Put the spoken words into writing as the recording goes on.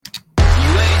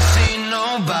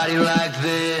nobody like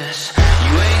this.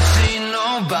 You ain't seen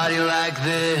nobody like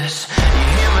this. You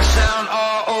hear my sound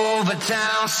all over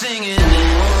town singing.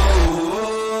 Whoa.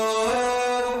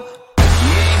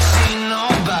 You ain't seen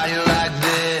nobody like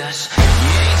this.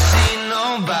 You ain't seen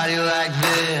nobody like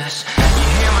this. You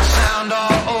hear my sound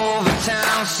all over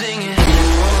town singing.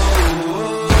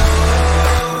 Whoa.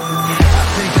 I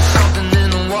think there's something in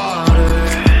the water.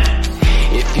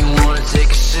 If you wanna take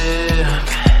a sip,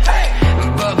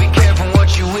 but be careful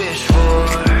what you wish for.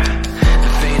 The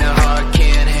faint of heart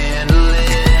can't handle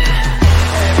it.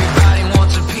 Everybody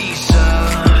wants a piece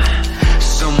of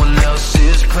someone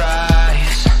else's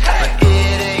prize, but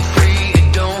it ain't free,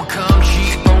 it don't come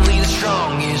cheap. Only the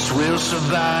strongest will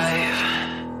survive.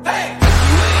 You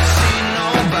ain't seen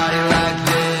nobody like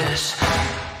this.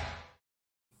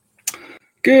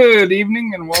 Good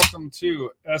evening and welcome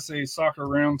to SA Soccer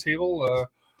Roundtable.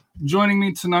 Joining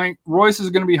me tonight, Royce is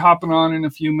going to be hopping on in a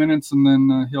few minutes, and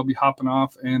then he'll be hopping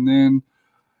off. And then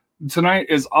tonight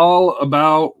is all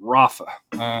about Rafa.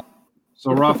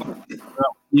 So Rafa,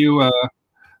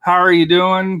 how are you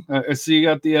doing? I see you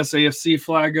got the SAFC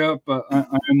flag up.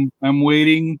 I'm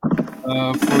waiting for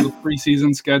the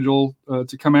preseason schedule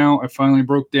to come out. I finally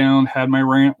broke down, had my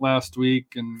rant last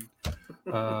week, and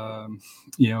for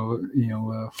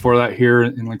that here,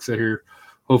 and like I said here,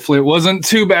 hopefully it wasn't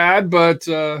too bad, but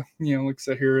like I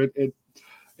said here, it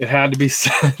had to be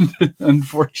said,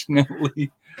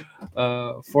 unfortunately,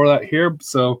 for that here.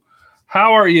 So,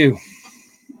 how are you?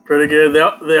 Pretty good.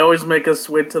 They always make us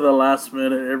wait to the last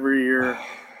minute every year.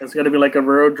 It's got to be like a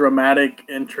real dramatic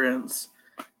entrance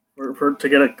to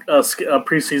get a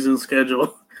preseason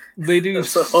schedule. They do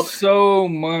so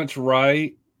much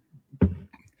right.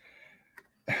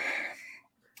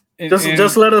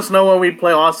 Just let us know when we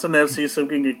play Austin FC so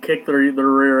we can kick their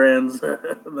rear ends.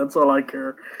 That's all I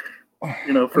care. For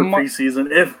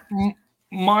preseason.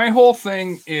 My whole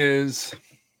thing is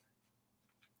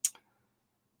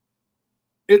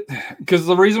because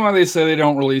the reason why they say they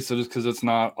don't release it is because it's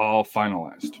not all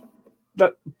finalized.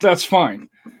 That's fine.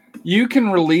 You can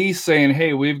release saying,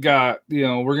 hey, we've got,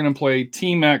 we're going to play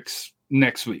Team X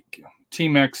next week,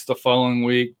 Team X the following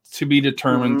week, to be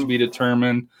determined, to be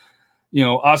determined.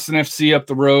 Austin FC up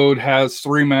the road has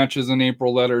 3 matches in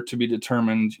April that are to be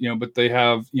determined, but they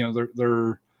have,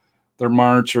 their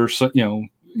March or, through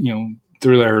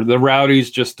there. The Rowdies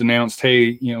just announced,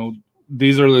 hey,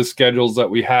 these are the schedules that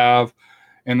we have,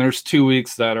 and there's 2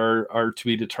 weeks that are to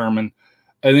be determined.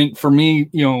 I think for me,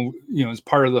 as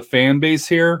part of the fan base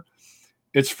here,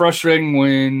 it's frustrating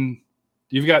when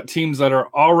you've got teams that are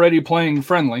already playing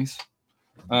friendlies,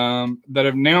 that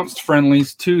have announced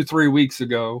friendlies 2-3 weeks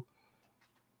ago,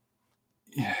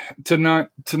 to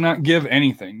not give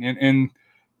anything. And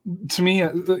to me,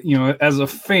 as a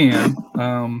fan,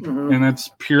 and that's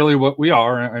purely what we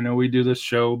are. I know we do this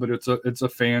show, but it's a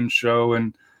fan show.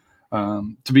 And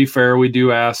to be fair, we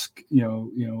do ask,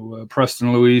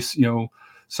 Preston Luis,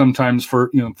 sometimes for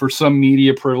some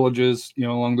media privileges,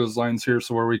 along those lines here.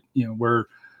 So where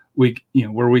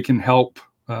we can help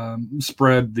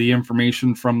spread the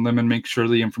information from them and make sure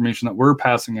the information that we're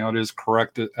passing out is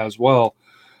correct as well.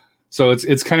 So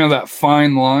it's kind of that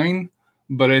fine line,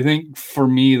 but I think for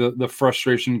me the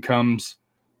frustration comes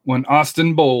when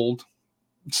Austin Bold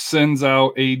sends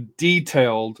out a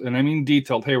detailed, and I mean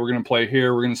detailed, hey, we're going to play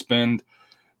here, we're going to spend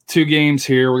 2 games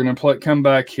here, we're going to come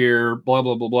back here, blah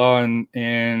blah blah blah,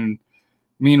 and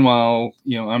meanwhile,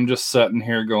 I'm just sitting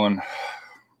here going,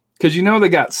 because they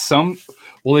got some.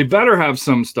 Well, they better have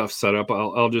some stuff set up.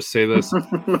 I'll just say this: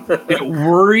 it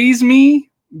worries me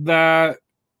that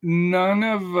none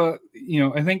of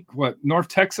I think North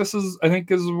Texas is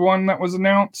one that was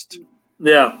announced.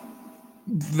 Yeah,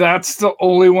 that's the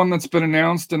only one that's been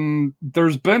announced, and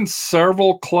there's been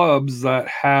several clubs that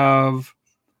have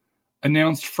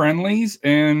announced friendlies,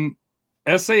 and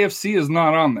SAFC is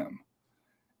not on them.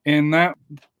 And that,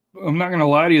 I'm not going to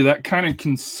lie to you, that kind of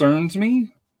concerns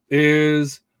me.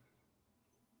 Is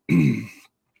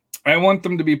I want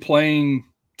them to be playing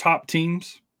top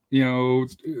teams,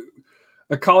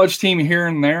 a college team here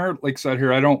and there, like I said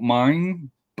here, I don't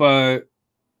mind, but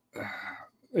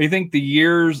I think the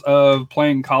years of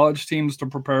playing college teams to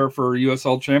prepare for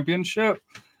USL Championship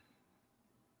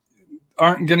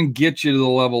aren't going to get you to the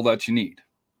level that you need.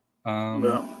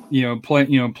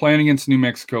 Playing against New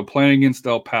Mexico, playing against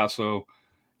El Paso,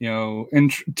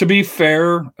 and to be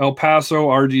fair, El Paso,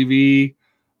 RGV,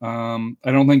 I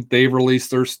don't think they've released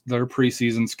their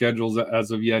preseason schedules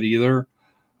as of yet either.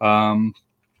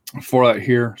 For that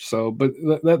here. So, but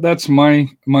that's my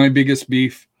biggest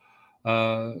beef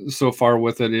so far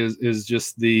with it is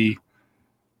just the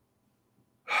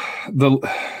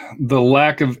the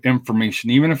lack of information,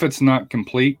 even if it's not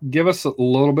complete, give us a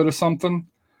little bit of something,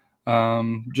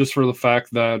 just for the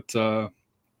fact that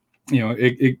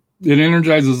it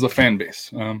energizes the fan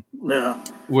base,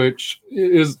 which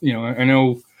is, I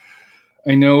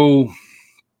know,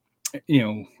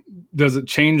 does it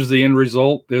change the end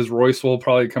result? Is Royce will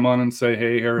probably come on and say,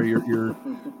 "Hey, Harry, you're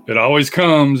it always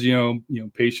comes,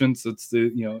 patience. It's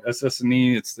the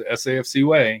SS&E, it's the SAFC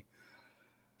way."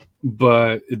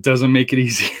 But it doesn't make it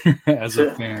easier as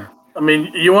a fan. I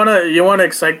mean, you wanna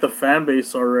excite the fan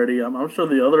base already. I'm sure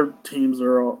the other teams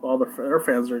their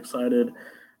fans are excited.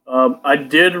 I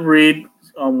did read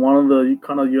on one of the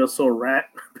kind of USO rant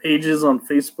pages on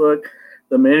Facebook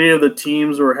that many of the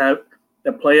teams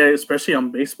that play, especially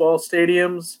on baseball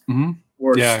stadiums,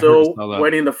 were still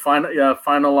waiting to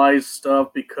finalize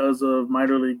stuff because of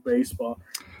minor league baseball.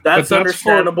 That's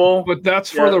understandable. But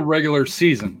that's for the regular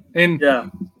season. And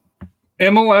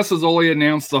MLS has only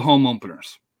announced the home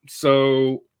openers.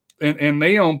 So, and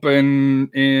they open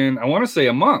in, I want to say,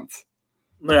 a month.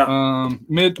 Yeah.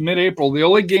 Mid-April. The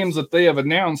only games that they have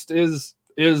announced is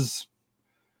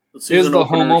the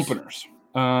home openers.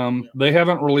 They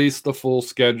haven't released the full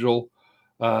schedule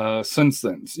since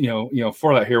then.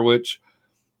 For that here, which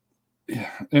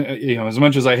as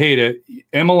much as I hate it,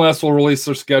 MLS will release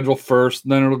their schedule first,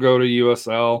 then it'll go to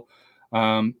USL.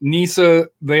 NISA,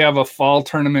 they have a fall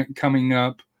tournament coming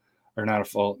up, or not a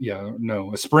fall,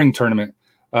 a spring tournament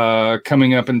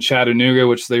coming up in Chattanooga,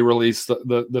 which they released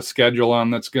the schedule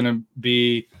on. That's going to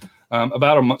be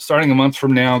starting a month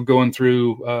from now, going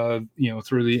through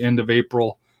through the end of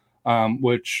April,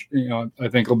 which I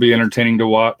think will be entertaining to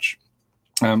watch.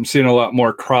 I'm seeing a lot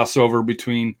more crossover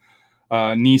between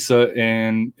NISA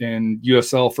and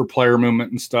USL for player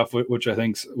movement and stuff, which I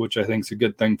think's a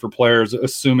good thing for players,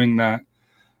 assuming that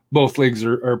both leagues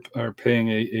are paying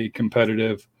a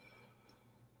competitive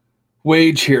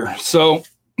wage here. So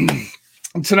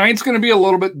tonight's going to be a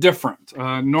little bit different.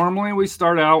 Normally we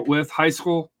start out with high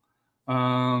school,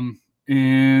 and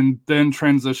then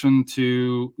transition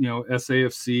to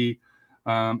SAFC,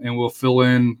 and we'll fill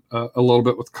in a little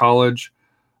bit with college.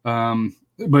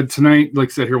 But tonight, like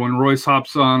I said here, when Royce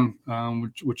hops on,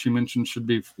 which you mentioned should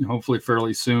be hopefully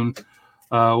fairly soon,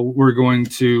 we're going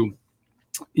to,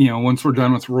 once we're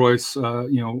done with Royce,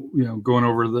 going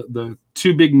over the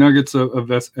two big nuggets of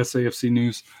SAFC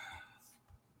news,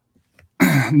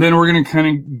 then we're going to kind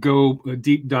of go a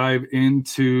deep dive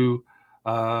into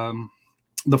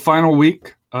the final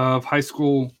week of high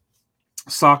school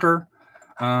soccer.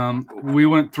 We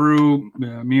went through,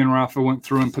 me and Rafa went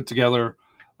through and put together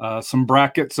some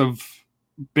brackets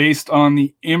based on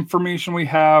the information we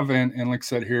have. And like I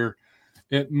said here,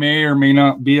 it may or may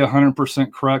not be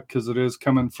 100% correct because it is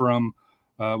coming from,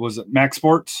 was it Max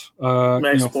Sports?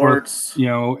 Max Sports.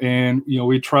 And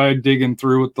we tried digging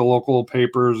through with the local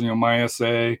papers,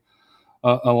 MySA,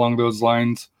 along those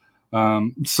lines.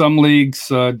 Some leagues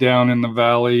down in the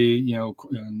valley,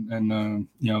 and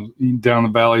down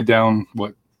the valley, down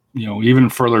even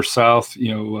further south,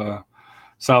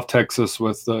 South Texas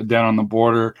with down on the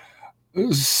border.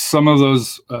 Some of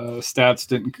those stats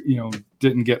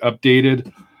didn't get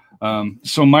updated.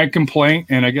 So my complaint,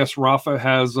 and I guess Rafa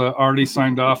has already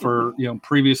signed off, or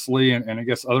previously, and I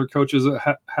guess other coaches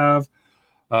that have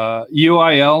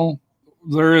UIL.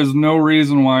 There is no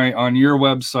reason why on your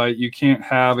website you can't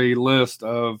have a list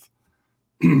of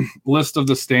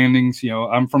the standings.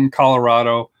 I'm from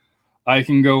Colorado. I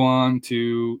can go on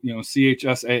to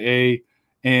CHSAA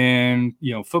and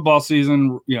football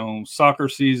season, soccer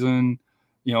season,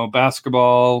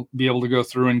 basketball, be able to go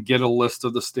through and get a list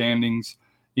of the standings.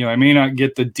 I may not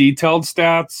get the detailed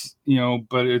stats,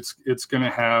 but it's going to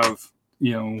have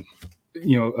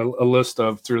a list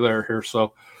of through there here.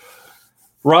 So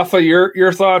Rafa,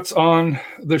 your thoughts on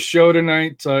the show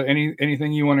tonight?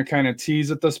 Anything you want to kind of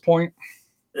tease at this point?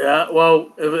 Yeah,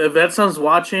 well, if Edson's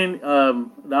watching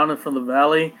down from the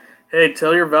valley, hey,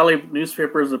 tell your valley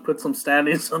newspapers to put some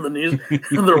standings on the news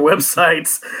on their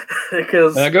websites,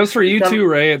 because that goes for you too,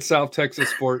 Ray, at South Texas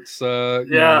Sports.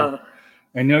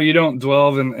 I know you don't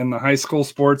dwell in the high school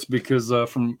sports because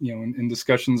from in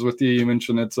discussions with you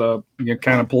mentioned it's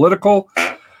kind of political.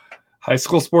 High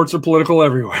school sports are political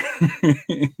everywhere.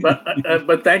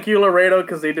 but thank you, Laredo,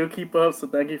 because they do keep up. So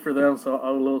thank you for them. So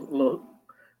a little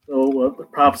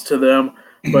props to them.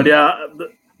 But yeah,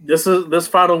 this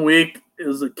final week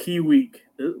is a key week.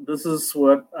 This is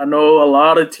what I know a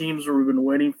lot of teams have been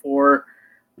waiting for,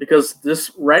 because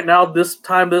this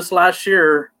last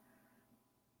year,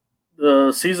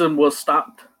 the season was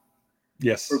stopped.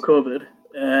 Yes. For COVID,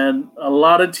 and a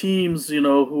lot of teams,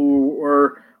 who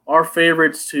were our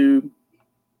favorites to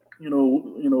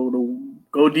to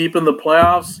go deep in the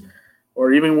playoffs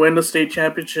or even win the state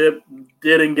championship,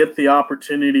 didn't get the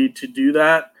opportunity to do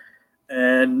that.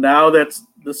 And now that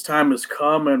this time has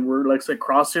come, and we're, like I said,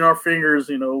 crossing our fingers,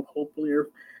 hopefully.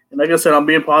 And like I said, I'm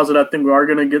being positive. I think we are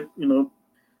going to get,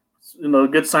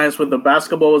 good signs with the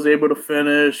basketball was able to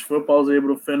finish, football was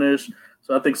able to finish.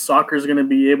 So I think soccer is going to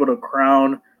be able to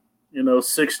crown,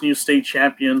 6 new state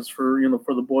champions for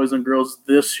the boys and girls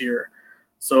this year.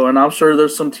 So, and I'm sure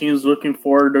there's some teams looking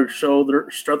forward to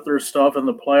strut their stuff in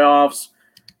the playoffs.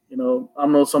 I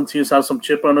know some teams have some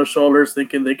chip on their shoulders,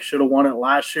 thinking they should have won it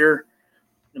last year.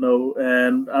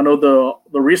 And I know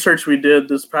the research we did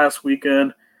this past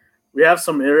weekend, we have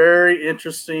some very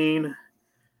interesting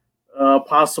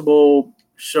possible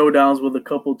showdowns with a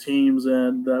couple teams,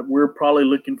 and that we're probably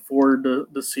looking forward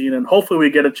to seeing. And hopefully we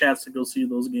get a chance to go see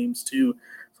those games too.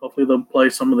 So hopefully they'll play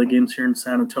some of the games here in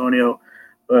San Antonio.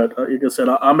 But like I said,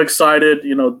 I'm excited.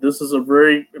 This is a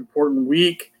very important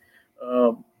week.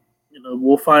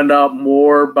 We'll find out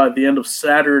more by the end of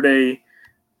Saturday.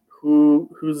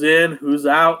 Who's in, who's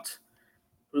out,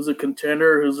 who's a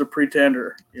contender, who's a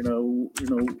pretender, and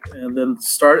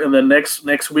then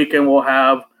next weekend we'll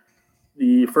have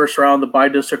the first round, the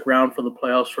bi-district round for the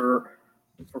playoffs for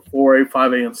 4A,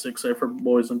 5A, and 6A for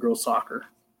boys and girls soccer.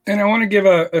 And I want to give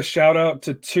a shout out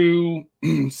to two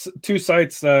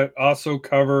sites that also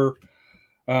cover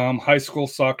high school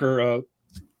soccer.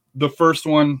 The first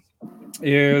one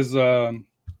is the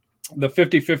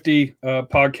 50/50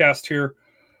 podcast here.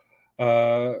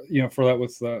 For that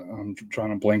with I'm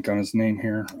trying to blank on his name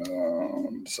here.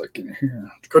 Second here.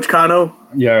 Coach Cano.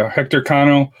 Yeah, Hector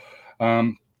Cano.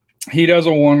 He does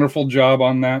a wonderful job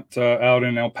on that out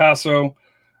in El Paso.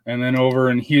 And then over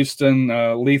in Houston,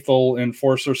 Lethal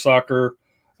Enforcer Soccer,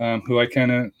 who I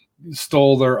kind of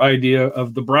stole their idea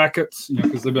of the brackets,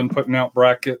 because they've been putting out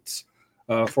brackets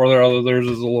for theirs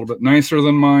is a little bit nicer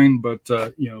than mine, but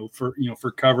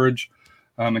for coverage.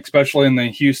 Especially in the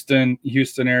Houston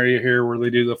area here where they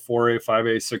do the 4A,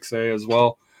 5A, 6A as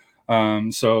well.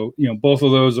 So both of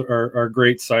those are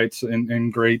great sites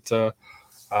and great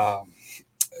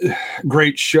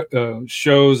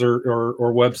shows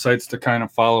or websites to kind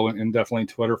of follow, and definitely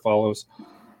Twitter follows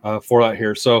for that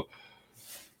here. So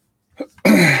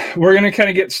we're going to kind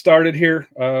of get started here,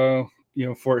 for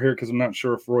it here, because I'm not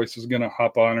sure if Royce is going to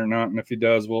hop on or not. And if he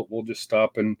does, we'll just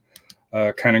stop and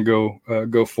kind of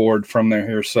go forward from there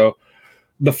here. So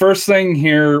the first thing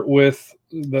here with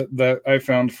that I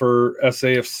found for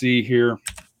SAFC here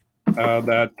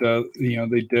that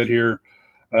they did here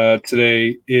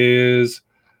today is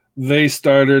they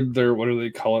started their, what do they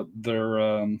call it,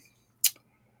 their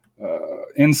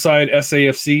Inside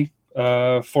SAFC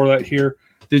for that here.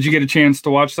 Did you get a chance to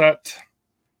watch that?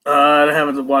 I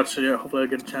haven't watched it yet. Hopefully I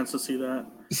get a chance to see that.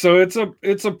 So it's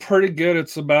a pretty good.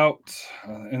 It's about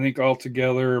I think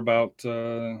altogether about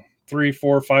 3,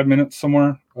 4, 5 minutes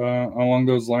somewhere along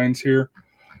those lines here.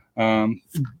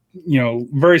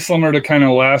 Very similar to kind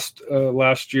of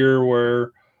last year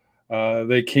where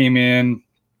they came in.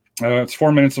 It's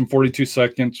 4 minutes and 42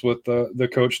 seconds with the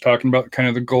coach talking about kind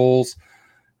of the goals,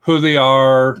 who they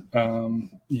are,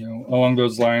 along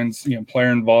those lines,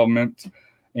 player involvement,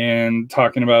 and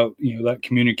talking about that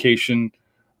communication.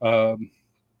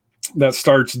 That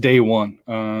starts day one.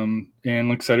 And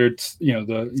like I said, it's,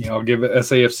 I'll give the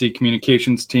SAFC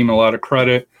communications team a lot of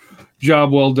credit.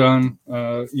 Job well done,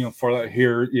 for that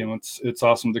here. It's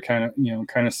awesome to kind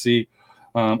of see.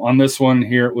 On this one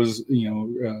here, it was,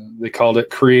 they called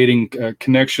it creating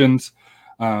connections,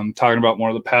 talking about more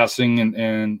of the passing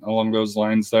and along those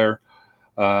lines there.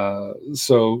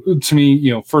 So to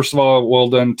me, first of all, well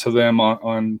done to them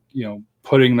on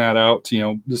putting that out,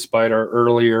 despite our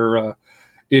earlier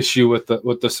issue with the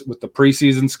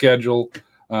preseason schedule,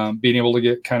 being able to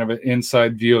get kind of an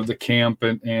inside view of the camp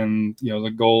and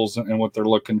the goals and what they're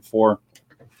looking for.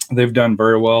 They've done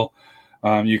very well.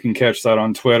 You can catch that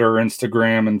on Twitter,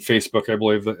 Instagram, and Facebook. I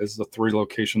believe that is the 3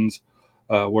 locations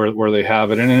where they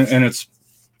have it, and it's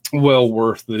well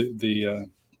worth the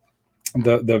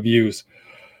views.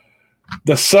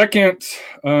 The second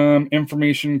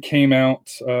information came out.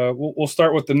 We'll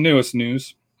start with the newest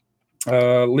news.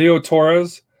 Leo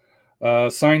Torres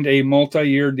signed a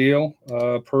multi-year deal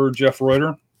per Jeff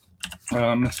Reuter,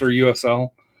 Mr.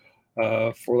 USL.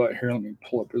 For that here, let me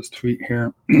pull up his tweet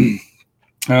here.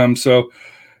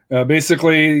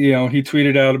 Basically, he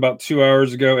tweeted out about 2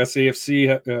 hours ago,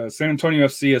 SAFC, San Antonio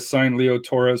FC has signed Leo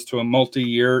Torres to a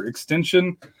multi-year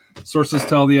extension. Sources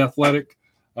tell The Athletic.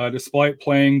 Despite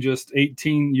playing just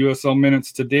 18 USL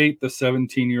minutes to date, the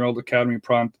 17-year-old academy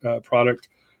product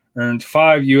earned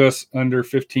 5 U.S. under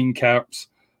 15 caps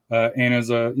and is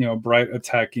a bright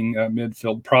attacking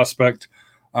midfield prospect.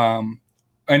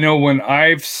 I know when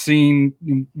I've seen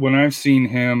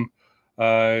him,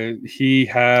 he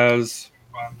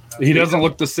doesn't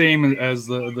look the same as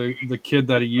the kid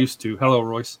that he used to. Hello,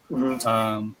 Royce.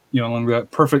 Mm-hmm.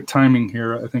 That perfect timing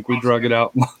here. I think we drug it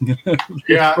out long enough.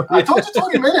 Yeah, I told you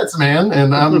 20 minutes, man,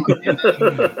 and I'm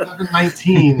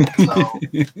 19. So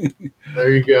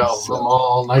there you go. I'm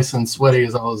all nice and sweaty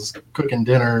as I was cooking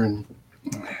dinner, and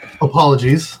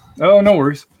apologies. Oh, no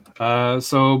worries.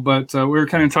 But we were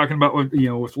kind of talking about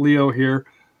with Leo here.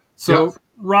 So, yeah.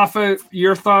 Rafa,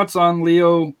 your thoughts on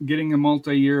Leo getting a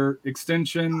multi-year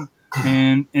extension,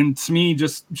 and to me,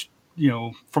 just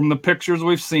from the pictures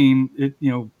we've seen,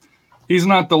 he's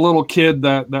not the little kid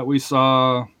that we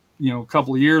saw a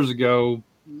couple of years ago.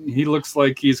 He looks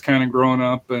like he's kind of grown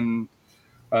up, and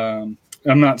I'm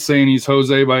not saying he's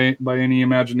Jose by any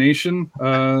imagination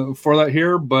for that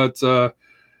here, but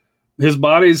his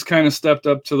body's kind of stepped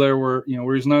up to there where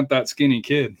he's not that skinny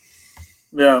kid.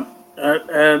 Yeah.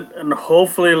 And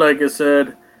hopefully, like I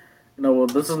said,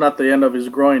 this is not the end of his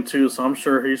growing too, so I'm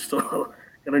sure he's still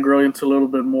going to grow into a little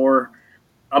bit more.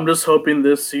 I'm just hoping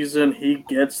this season he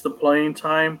gets the playing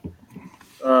time,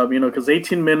 because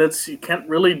 18 minutes, you can't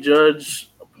really judge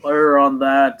a player on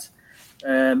that.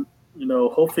 And,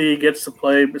 hopefully he gets to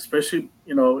play, especially,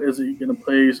 is he going to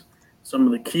play some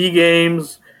of the key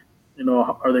games?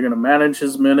 Are they going to manage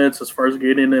his minutes as far as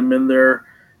getting him in there?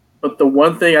 But the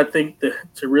one thing I think that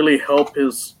to really help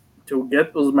to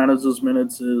get those managers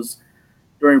minutes is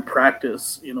during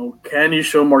practice. Can you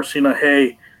show Marcina,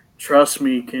 hey, trust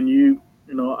me, can you,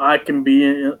 I can be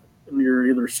in your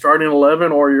either starting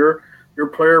 11 or your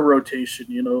player rotation,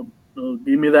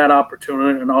 give me that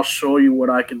opportunity and I'll show you what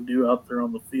I can do out there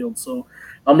on the field. So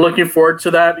I'm looking forward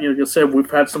to that. Like I said, we've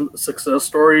had some success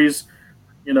stories,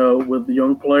 with the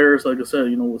young players, like I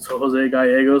said, with Jose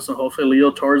Gallegos, and hopefully Leo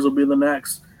Torres will be the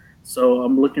next. So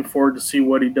I'm looking forward to see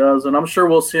what he does. And I'm sure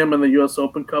we'll see him in the U.S.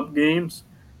 Open Cup games.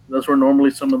 That's where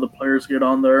normally some of the players get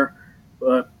on there.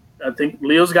 But I think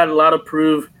Leo's got a lot to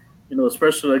prove,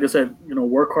 especially, like I said,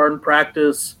 work hard in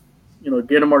practice,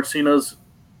 get him Marcina's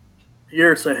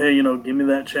ear, say, hey, give me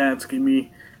that chance.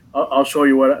 I'll show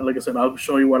you I'll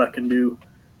show you what I can do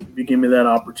if you give me that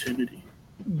opportunity.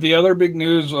 The other big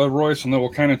news, Royce, and then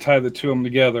we'll kind of tie the two of them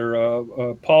together.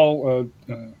 Paul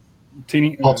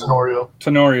Tenorio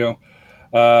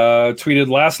tweeted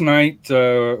last night.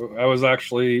 I was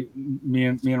actually me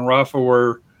and Rafa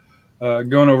were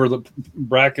going over the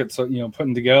brackets,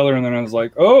 putting together, and then I was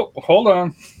like, "Oh, hold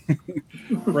on!"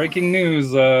 Breaking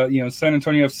news: San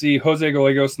Antonio FC Jose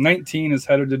Gallegos, 19, is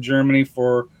headed to Germany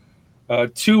for a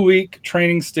 2-week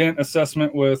training stint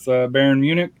assessment with Bayern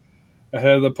Munich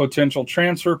ahead of the potential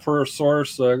transfer. Per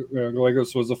source,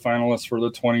 Gallegos was a finalist for the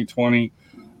 2020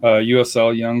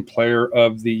 USL Young Player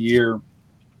of the Year.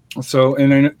 So,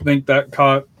 and I think that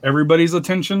caught everybody's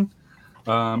attention,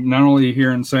 not only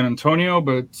here in San Antonio,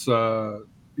 but,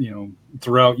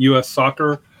 throughout U.S.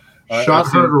 soccer. Shot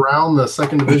heard around the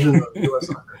second division of U.S.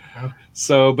 soccer. Yeah.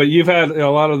 So, but you've had a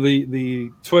lot of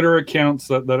the Twitter accounts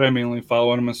that I mainly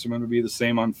follow, and I'm assuming to be the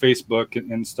same on Facebook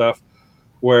and stuff,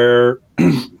 where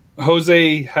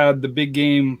Jose had the big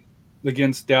game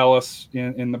against Dallas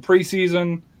in the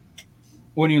preseason.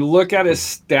 When you look at his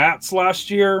stats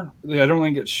last year, I don't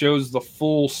think it shows the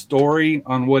full story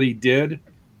on what he did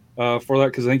for that,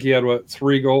 because I think he had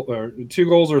 2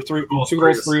 goals,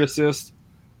 3 assists.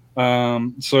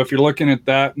 So if you're looking at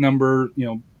that number,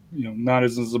 not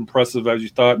as impressive as you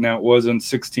thought. Now it was in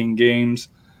 16 games,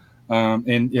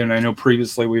 and I know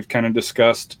previously we've kind of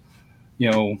discussed,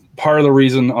 part of the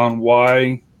reason on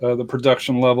why the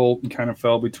production level kind of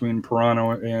fell between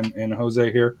Pirano and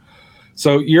Jose here.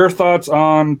 So your thoughts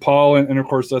on Paul, and of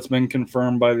course that's been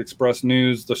confirmed by the Express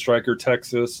News, the striker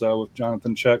Texas, with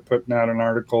Jonathan Check putting out an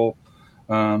article.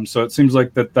 So it seems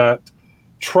like that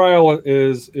trial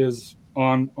is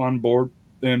on board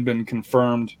and been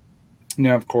confirmed.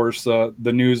 Now, of course, the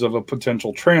news of a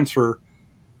potential transfer,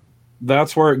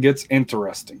 that's where it gets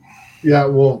interesting. Yeah,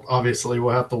 well, obviously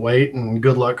we'll have to wait, and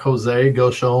good luck, Jose. Go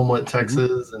show them what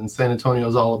Texas and San Antonio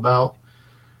is all about.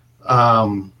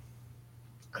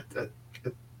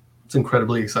 It's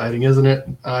incredibly exciting, isn't it?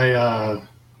 I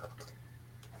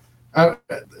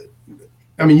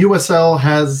mean, USL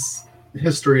has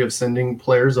history of sending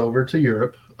players over to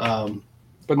Europe,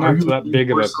 but not to that big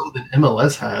of a so than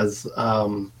MLS has.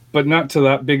 But not to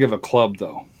that big of a club,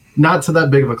 though. Not to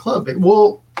that big of a club.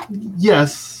 Well,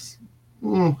 yes.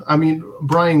 I mean,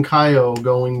 Brian Caio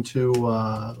going to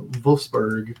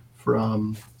Wolfsburg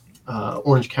from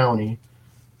Orange County.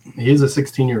 He is a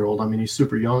 16-year-old. I mean, he's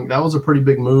super young. That was a pretty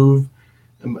big move.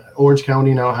 Orange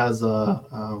County now has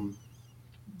another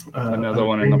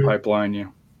one in the pipeline. Yeah,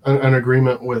 an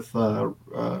agreement with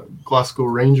Glasgow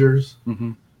Rangers.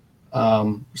 Mm-hmm.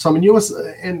 So I mean,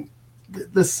 and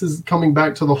this is coming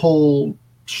back to the whole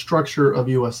structure of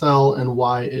USL and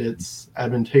why it's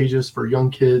advantageous for young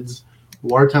kids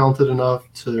who are talented enough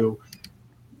to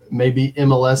maybe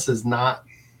MLS is not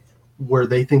where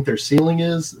they think their ceiling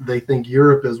is. They think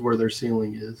Europe is where their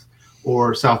ceiling is,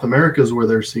 or South America is where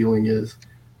their ceiling is.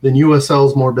 Then USL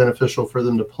is more beneficial for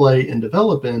them to play and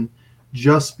develop in,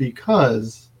 just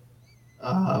because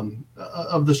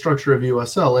of the structure of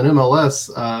USL. And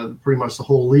MLS, pretty much the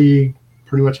whole league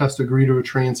pretty much has to agree to a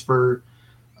transfer.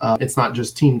 It's not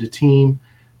just team to team.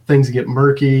 Things get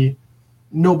murky.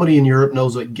 Nobody in Europe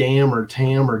knows what GAM or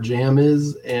TAM or JAM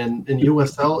is. And in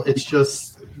USL, it's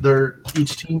just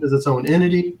each team is its own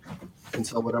entity. And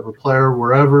so whatever player,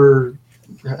 wherever,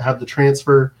 have the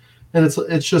transfer. And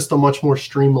it's just a much more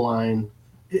streamlined.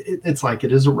 It's like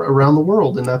it is around the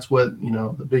world. And that's what,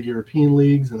 the big European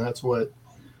leagues, and that's what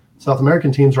South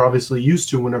American teams are obviously used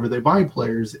to whenever they buy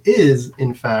players, is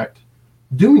in fact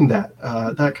doing that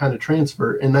kind of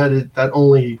transfer. And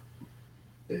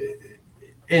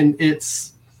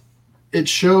it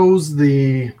shows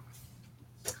the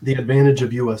advantage of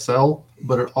USL,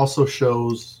 but it also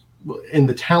shows in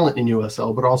the talent in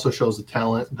USL, but also shows the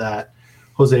talent that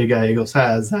Jose Gallegos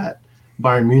has, that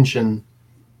Bayern München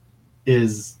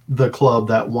is the club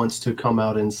that wants to come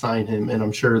out and sign him. And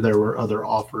I'm sure there were other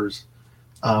offers,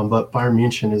 but Bayern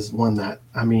München is one that,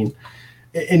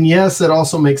 and yes, it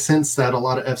also makes sense that a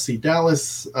lot of FC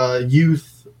Dallas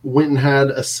youth went and had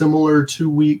a similar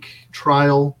 2-week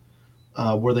trial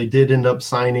where they did end up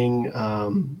signing,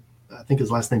 I think his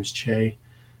last name's Che.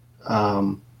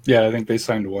 Yeah, I think they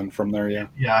signed one from there, yeah.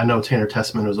 Yeah, I know Tanner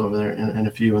Tessman was over there and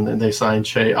a few, and then they signed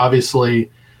Che. Obviously,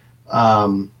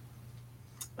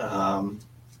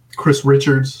 Chris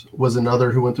Richards was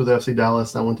another who went through the FC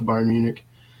Dallas that went to Bayern Munich.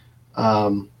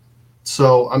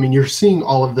 So, you're seeing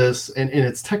all of this, and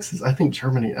it's Texas. I think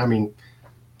Germany,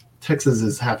 Texas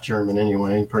is half German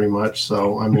anyway, pretty much.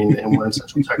 So, and we're in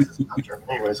Central Texas, half German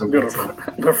anyway. So go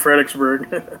Fredericksburg.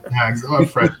 Yeah,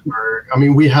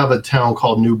 Fredericksburg. We have a town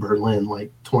called New Berlin,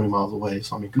 like 20 miles away.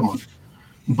 So, come on.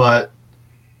 But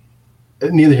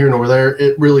neither here nor there.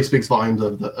 It really speaks volumes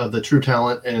of the true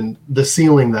talent and the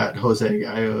ceiling that Jose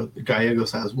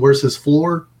Gallegos has. Where's his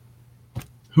floor?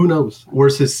 Who knows?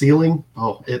 Where's his ceiling?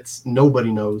 Oh,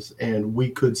 nobody knows. And we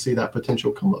could see that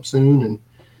potential come up soon. And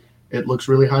it looks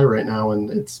really high right now.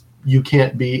 And you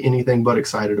can't be anything but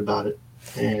excited about it.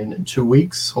 And in 2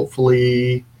 weeks,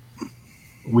 hopefully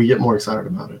we get more excited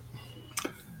about it.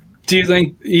 Do you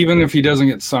think even if he doesn't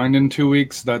get signed in 2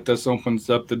 weeks, that this opens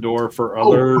up the door for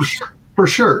others? Oh, for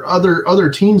sure. Other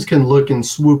teams can look and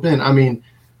swoop in.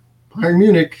 Bayern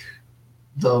Munich,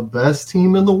 the best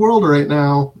team in the world right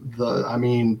now.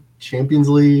 Champions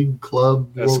League,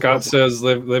 club. As Scott says,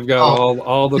 they've got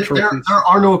all the trophies. There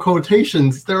are no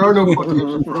quotations. There are no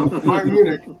quotations from Bayern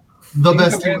Munich, the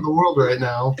best team in the world right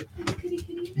now.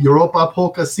 Europa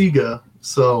Polka Siga.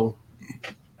 So,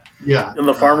 yeah. In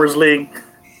the Farmers League.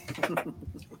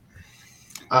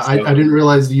 I didn't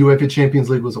realize the UEFA Champions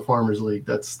League was a farmers league.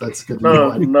 That's good to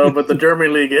know. No, but the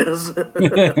German league is.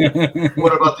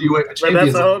 What about the UEFA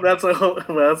Champions League? That's a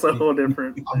whole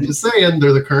different. I'm just saying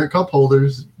they're the current cup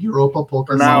holders. Europa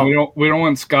Polka. Now we don't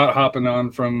want Scott hopping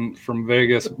on from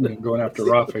Vegas going after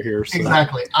Rafa here. So.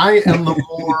 Exactly. I am the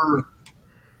more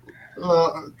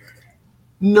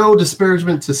no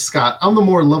disparagement to Scott. I'm the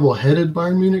more level-headed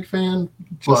Bayern Munich fan.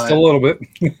 Just a little bit.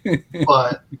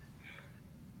 But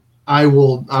I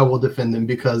will defend them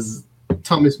because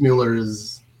Thomas Mueller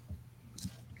is,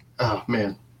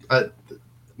 man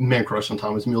crush on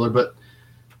Thomas Mueller. But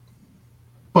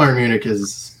Bayern Munich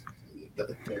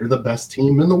they're the best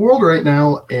team in the world right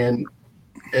now, and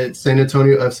a San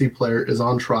Antonio FC player is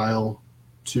on trial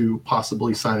to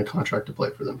possibly sign a contract to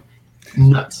play for them.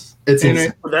 Nuts! It's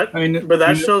insane. But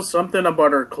that shows something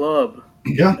about our club.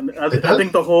 Yeah, and I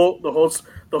think the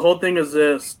whole thing is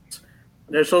this.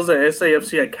 It shows the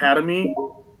SAFC Academy.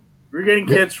 We're getting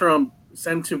kids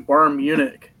sent to Bayern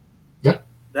Munich. Yeah.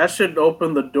 That should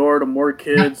open the door to more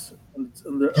kids. Yeah.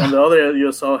 On the other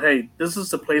USL, hey, this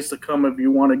is the place to come if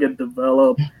you want to get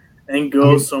developed and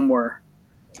go somewhere.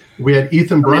 We had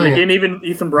Ethan Bryant. And even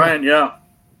Ethan Bryant, yeah.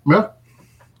 Yeah.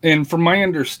 And from my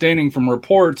understanding from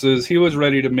reports is he was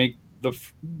ready to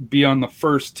be on the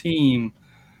first team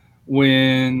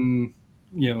when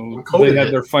they had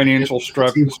their financial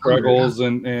struggles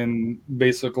and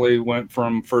basically went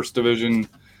from first division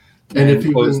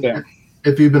and closed down.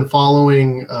 If you've been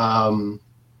following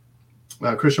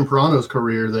Christian Pirano's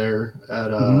career there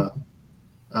at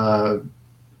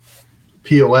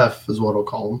POF is what I'll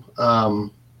call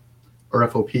them, or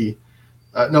FOP.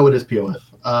 No, it is POF.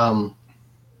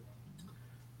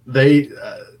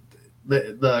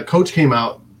 The coach came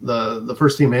out, the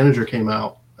first team manager came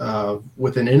out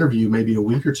with an interview maybe a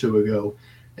week or two ago,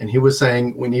 and he was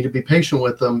saying we need to be patient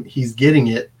with him. He's getting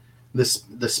it. The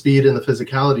speed and the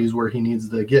physicality is where he needs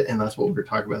to get, and that's what we're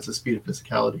talking about. It's the speed and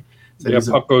physicality. So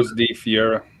Pacos de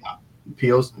Fiera.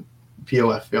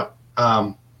 POF, yeah.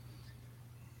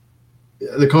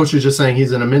 The coach is just saying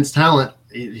he's an immense talent.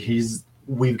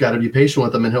 We've got to be patient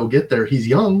with him, and he'll get there. He's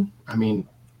young. I mean,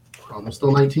 I'm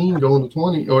still 19, going to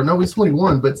 20, or no, he's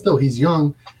 21, but still, he's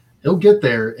young. He'll get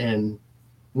there, and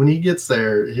when he gets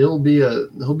there, he'll be a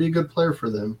good player for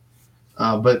them.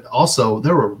 But also,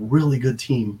 they're a really good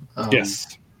team.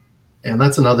 Yes, and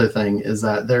that's another thing is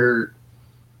that they're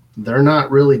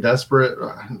not really desperate.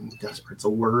 Desperate's a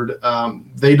word.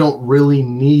 They don't really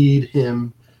need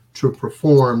him to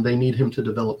perform. They need him to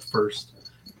develop first.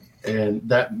 And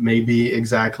that may be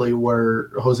exactly where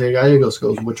Jose Gallegos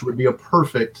goes, which would be a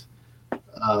perfect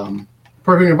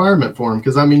environment for him.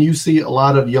 Because, I mean, you see a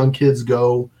lot of young kids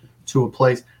go to a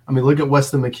place. I mean, look at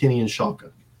Weston McKennie and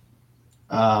Schalke.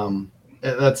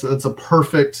 That's a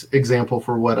perfect example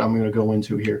for what I'm going to go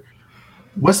into here.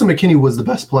 Weston McKennie was the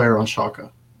best player on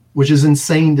Schalke, which is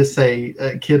insane to say.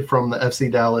 A kid from the FC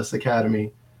Dallas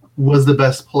Academy was the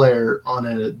best player on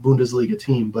a Bundesliga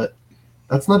team, but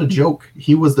that's not a joke.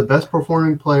 He was the best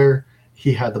performing player.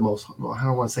 He had the most, I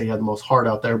don't want to say he had the most heart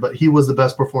out there, but he was the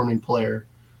best performing player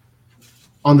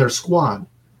on their squad.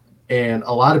 And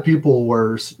a lot of people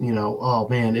were, oh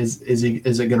man, is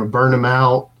it going to burn him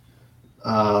out?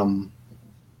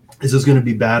 Is this going to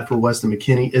be bad for Weston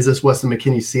McKennie? Is this Weston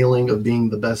McKennie's ceiling of being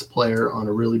the best player on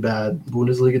a really bad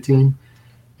Bundesliga team?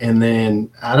 And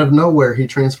then out of nowhere, he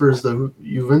transfers to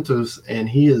Juventus, and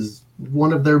he is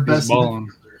one of their best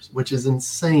midfielders, which is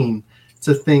insane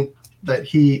to think that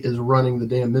he is running the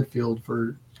damn midfield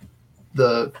for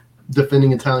the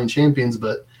defending Italian champions.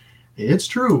 But it's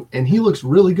true, and he looks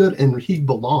really good, and he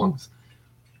belongs.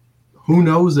 Who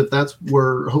knows if that's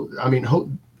where – I mean,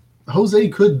 Jose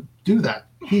could do that.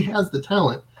 He has the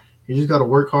talent. He just got to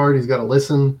work hard. He's got to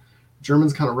listen.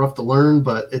 German's kind of rough to learn,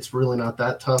 but it's really not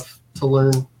that tough to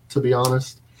learn, to be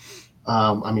honest.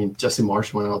 I mean, Jesse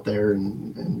Marsch went out there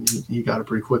and he got it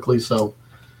pretty quickly. So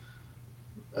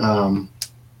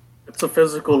it's a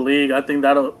physical league. I think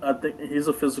he's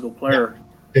a physical player. Yeah,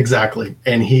 exactly.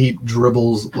 And he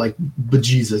dribbles like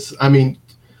bejesus. I mean,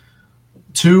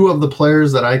 two of the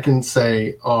players that I can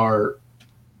say are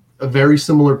very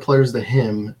similar players to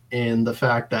him in the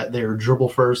fact that they're dribble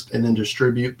first and then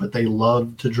distribute, but they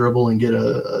love to dribble and get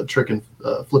a trick and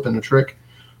flip in a trick,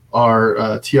 are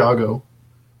Thiago,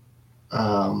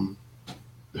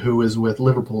 who is with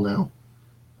Liverpool now.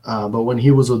 But when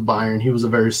he was with Bayern, he was a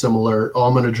very similar,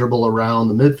 I'm going to dribble around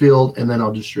the midfield and then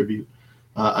I'll distribute.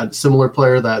 A similar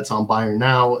player that's on Bayern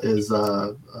now is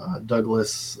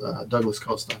Douglas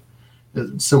Costa.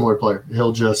 Similar player.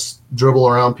 He'll just dribble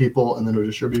around people and then he'll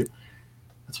distribute.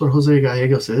 That's what Jose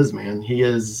Gallegos is, man. He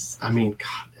is, I mean,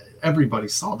 God, everybody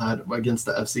saw that against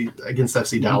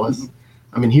FC Dallas.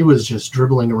 I mean, he was just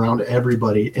dribbling around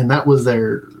everybody, and that was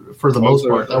for the most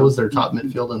part, that was their top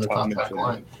midfield and the top back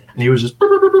line. And he was just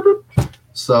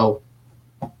so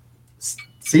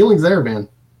ceiling's there, man.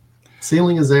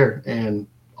 Ceiling is there, and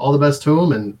all the best to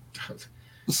him. And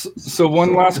so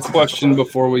one last question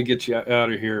before we get you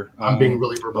out of here. I'm being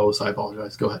really verbose. I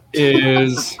apologize. Go ahead.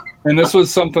 And this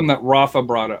was something that Rafa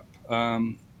brought up.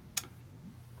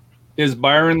 Is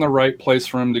Bayern the right place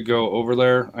for him to go over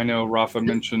there? I know Rafa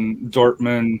mentioned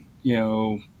Dortmund.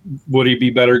 Would he be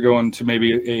better going to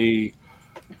maybe a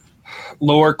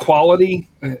lower quality?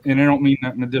 And I don't mean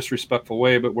that in a disrespectful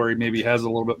way, but where he maybe has a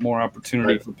little bit more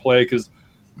opportunity for play. Because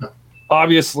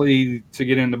obviously, to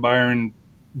get into Bayern,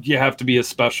 you have to be a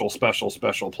special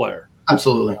player.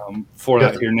 Absolutely. For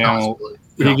that here now,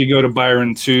 he could go to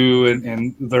Bayern too,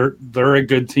 and they're a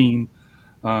good team.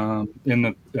 I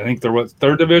think they're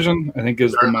third division. I think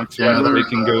is the next one that they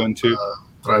can go into.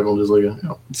 Bundesliga.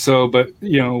 Yeah. So, but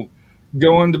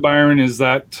going to Bayern, is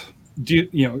that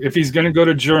if he's going to go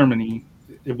to Germany,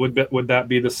 would that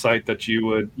be the site that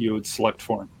you would select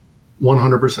for him?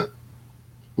 100%,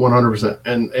 100%,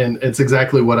 and it's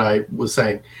exactly what I was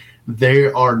saying. They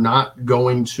are not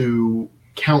going to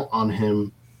count on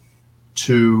him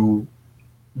to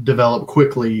develop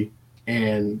quickly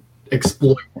and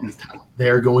exploit his talent. They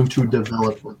are going to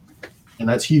develop him, and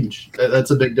that's huge. That's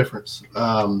a big difference.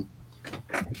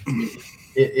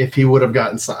 If he would have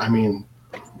gotten, I mean,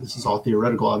 this is all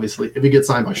theoretical, obviously. If he gets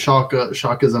signed by Schalke,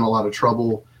 Schalke's in a lot of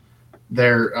trouble.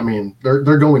 They're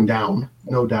going down,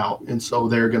 no doubt, and so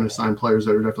they're going to sign players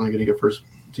that are definitely going to get first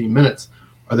team minutes.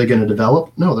 Are they going to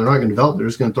develop? No, they're not going to develop. They're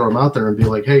just going to throw them out there and be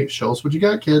like, "Hey, show us what you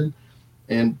got, kid,"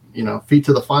 and feet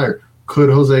to the fire. Could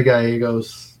Jose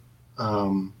Gallegos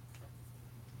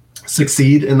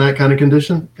succeed in that kind of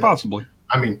condition? Possibly.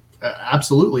 I mean,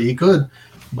 absolutely, he could,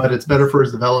 but it's better for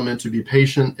his development to be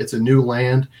patient. It's a new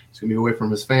land. He's going to be away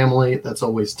from his family. That's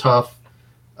always tough.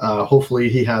 Hopefully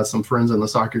he has some friends in the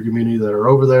soccer community that are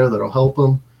over there that'll help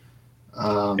him.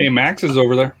 Hey, Max is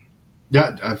over there.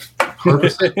 Yeah,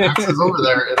 100% Max is over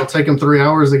there. It'll take him 3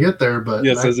 hours to get there, but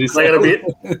yes, Max, it's not gonna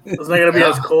be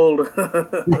as cold.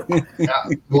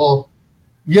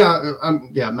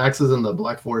 Max is in the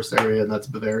Black Forest area, and that's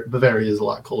Bavaria. Bavaria is a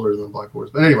lot colder than Black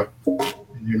Forest. But anyway,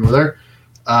 you know there.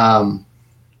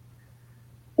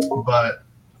 But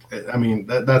I mean,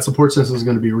 that support system is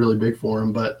going to be really big for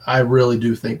him. But I really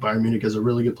do think Bayern Munich is a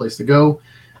really good place to go.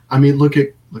 I mean, look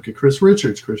at Chris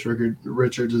Richards. Chris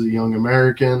Richards is a young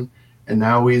American, and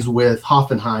now he's with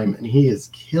Hoffenheim, and he is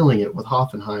killing it with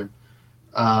Hoffenheim.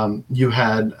 You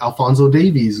had Alphonso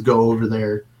Davies go over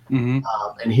there,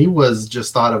 and he was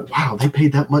just thought of, wow, they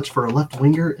paid that much for a left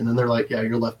winger, and then they're like, yeah,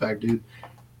 you're left back, dude.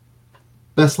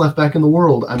 Best left back in the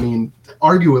world. I mean,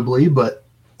 arguably, but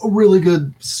a really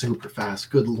good, super fast,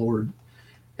 good Lord.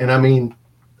 And I mean,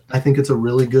 I think it's a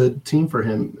really good team for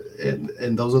him.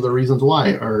 And those are the reasons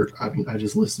why. I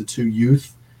just listed 2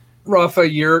 youth. Rafa,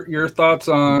 your thoughts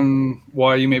on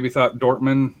why you maybe thought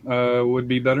Dortmund would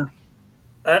be better?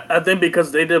 I think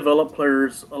because they develop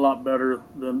players a lot better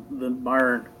than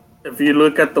Bayern. If you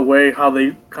look at the way how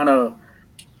they kind of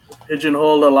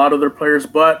pigeonholed a lot of their players.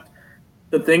 But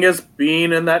the thing is,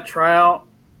 being in that tryout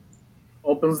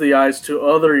opens the eyes to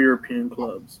other European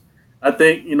clubs. I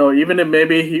think, even if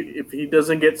maybe if he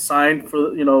doesn't get signed for,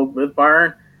 with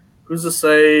Bayern, who's to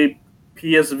say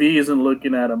PSV isn't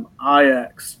looking at him?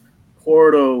 Ajax,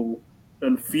 Porto,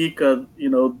 Benfica,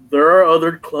 there are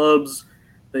other clubs.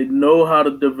 They know how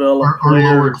to develop or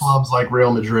lower clubs like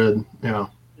Real Madrid. Yeah.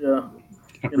 Yeah.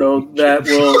 That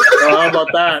will. How about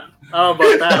that? How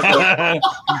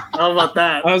about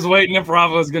that? I was waiting if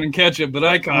Rafa was going to catch it, but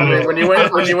I caught it. When you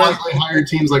went higher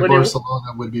teams like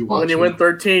Barcelona would be watching. When you win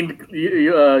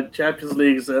 13 Champions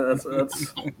Leagues, that's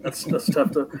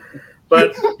tough to.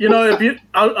 But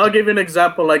I'll give you an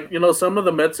example. Like some of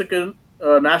the Mexican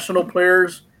national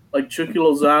players, like Chucky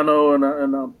Lozano and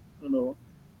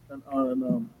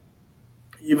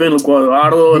even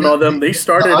Guardado and all them, they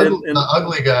started in the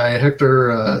ugly guy,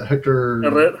 Hector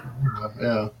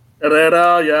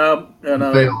Herrera,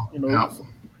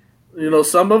 and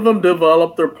some of them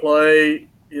developed their play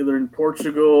either in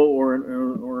Portugal or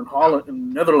in Holland, in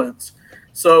Netherlands.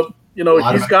 So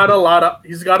he's got a lot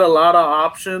of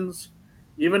options.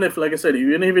 Even if, like I said,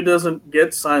 even if he doesn't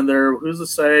get signed there, who's to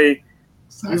say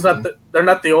they're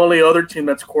not the only other team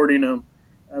that's courting him.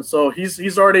 And so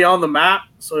he's already on the map.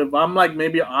 So if I'm like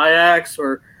maybe Ajax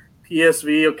or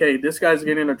PSV, okay, this guy's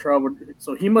getting into trouble.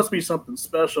 So he must be something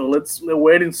special. Let's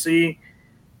wait and see.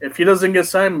 If he doesn't get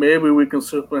signed, maybe we can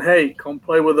say, hey, come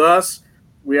play with us.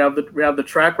 We have the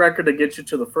track record to get you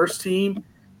to the first team.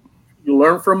 You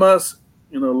learn from us.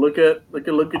 Look at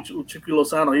Chucky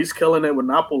Lozano. He's killing it with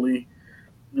Napoli.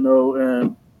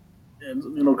 And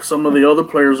some of the other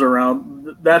players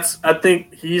around. I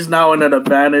think he's now in an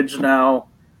advantage now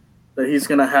that he's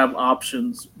going to have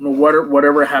options,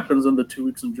 whatever happens in the 2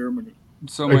 weeks in Germany.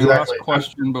 So my last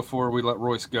question before we let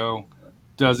Royce go,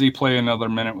 does he play another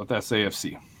minute with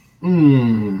SAFC?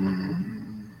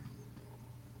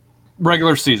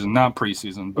 Regular season, not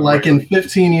preseason. But like in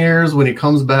 15 years when he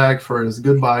comes back for his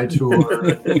goodbye tour.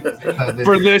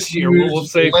 For this year, we'll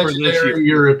say for this year.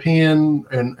 European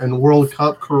and World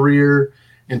Cup career.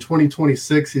 In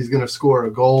 2026, he's going to score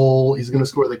a goal. He's going to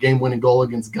score the game-winning goal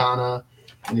against Ghana.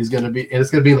 And it's going to be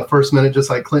in the first minute,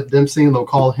 just like Clint Dempsey, and they'll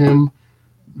call him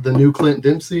the new Clint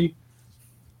Dempsey.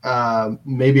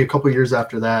 Maybe a couple years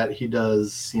after that, he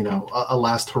does, a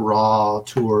last hurrah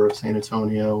tour of San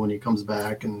Antonio when he comes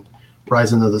back and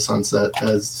rise into the sunset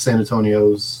as San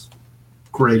Antonio's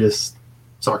greatest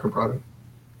soccer product.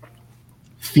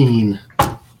 Fiend.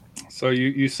 So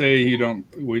you say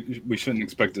we shouldn't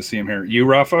expect to see him here. You,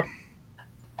 Rafa?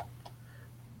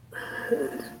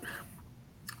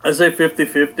 I say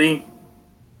 50-50,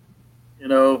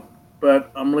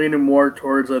 but I'm leaning more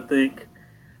towards I think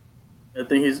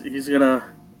he's gonna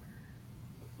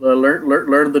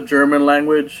learn the German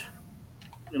language.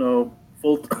 He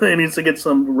needs to get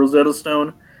some Rosetta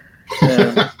Stone,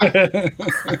 and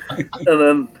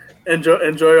then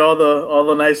enjoy all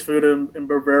the nice food in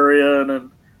Bavaria, and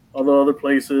then all the other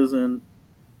places, and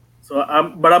so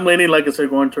I'm leaning, like I said,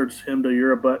 going towards him to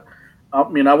Europe. But I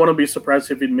mean, I wouldn't be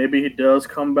surprised if he does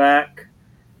come back,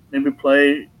 maybe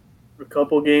play a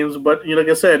couple games. But like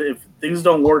I said, if things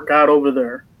don't work out over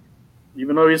there,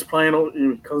 even though he's playing,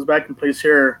 he comes back and plays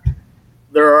here,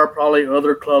 there are probably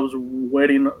other clubs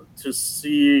waiting to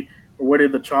see or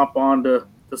waiting to chomp on to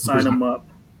sign him up.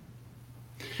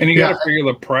 And you got to figure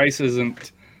the price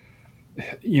isn't.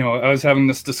 I was having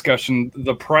this discussion.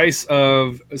 The price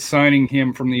of signing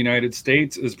him from the United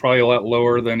States is probably a lot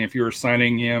lower than if you were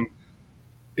signing him.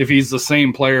 If he's the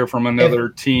same player from another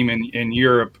team in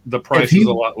Europe, the price is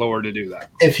a lot lower to do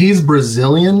that. If he's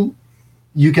Brazilian,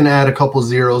 you can add a couple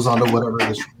zeros onto whatever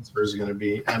the transfer is going to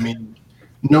be. I mean,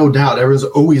 no doubt, everyone's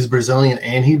always Brazilian,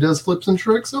 and he does flips and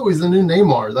tricks. Oh, he's the new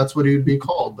Neymar. That's what he would be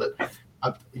called. But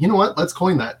you know what? Let's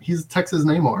coin that. He's Texas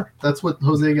Neymar. That's what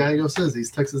Jose Gallego says.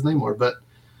 He's Texas Neymar. But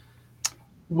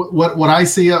what I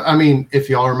see, I mean, if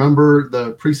y'all remember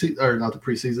the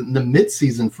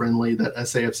mid-season friendly that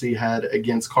SAFC had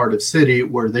against Cardiff City,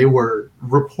 where they were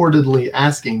reportedly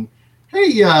asking,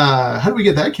 hey, how do we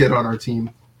get that kid on our team?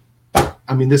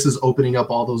 I mean, this is opening up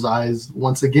all those eyes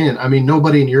once again. I mean,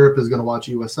 nobody in Europe is going to watch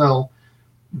USL.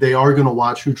 They are going to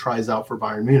watch who tries out for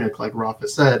Bayern Munich, like Rafa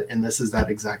said, and this is that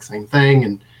exact same thing.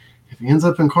 And if he ends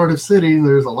up in Cardiff City,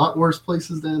 there's a lot worse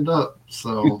places to end up.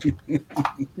 So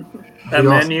that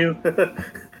menu.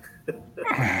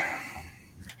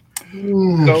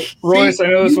 So, Royce, I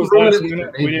know this was last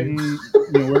minute. We didn't.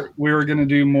 We were going to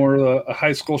do more a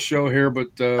high school show here, but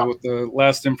with the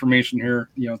last information here,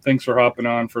 thanks for hopping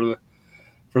on for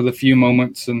the few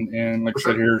moments, and like I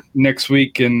said here next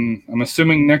week, and I'm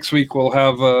assuming next week we'll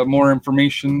have more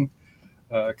information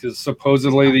because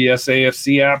supposedly the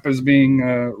SAFC app is being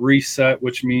reset,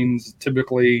 which means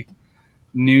typically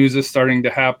news is starting to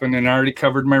happen. And I already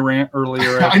covered my rant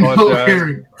earlier. I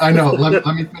know. Let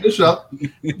me finish up.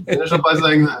 Finish up by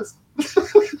saying this.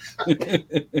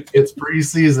 It's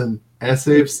preseason.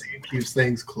 SAFC keeps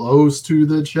things close to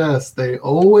the chest. They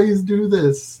always do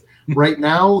this. Right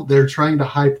now, they're trying to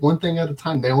hype one thing at a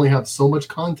time. They only have so much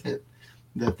content.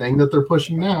 The thing that they're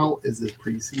pushing now is this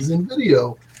preseason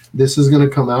video. This is going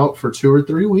to come out for 2 or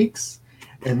 3 weeks,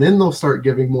 and then they'll start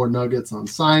giving more nuggets on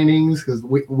signings because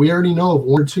we already know of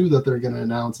 1 or 2 that they're going to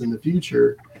announce in the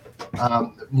future.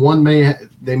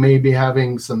 They may be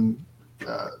having some.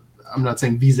 I'm not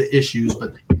saying visa issues,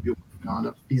 but they may be working on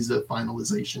a visa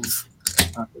finalization.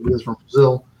 It is from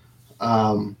Brazil.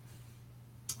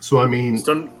 So I mean.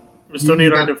 We still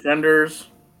need our defenders.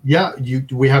 Yeah,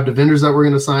 we have defenders that we're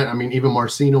going to sign. I mean, even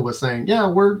Marcino was saying, yeah,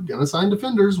 we're going to sign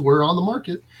defenders. We're on the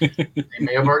market. They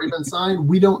may have already been signed.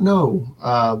 We don't know,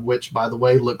 which, by the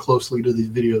way, look closely to these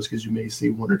videos because you may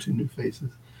see 1 or 2 new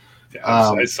faces. Yeah,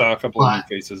 I saw a couple of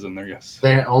new faces in there, yes.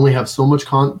 They only have so much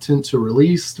content to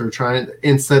release. They're trying,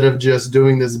 instead of just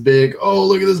doing this big, oh,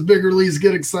 look at this big release,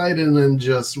 get excited, and then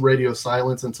just radio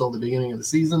silence until the beginning of the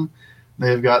season.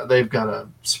 They've got to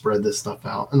spread this stuff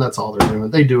out, and that's all they're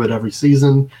doing. They do it every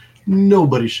season.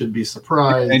 Nobody should be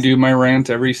surprised. I do my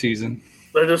rant every season.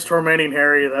 They're just tormenting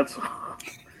Harry. That's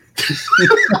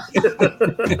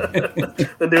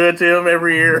they do it to him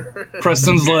every year.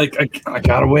 Preston's like, I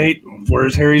gotta wait.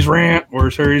 Where's Harry's rant?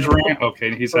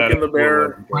 Okay, he's had the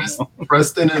bear.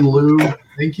 Preston and Lou,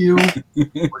 thank you.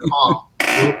 We're calm.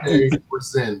 Okay, we're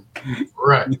zen.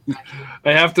 Right.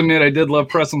 I have to admit, I did love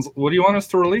Preston's. What do you want us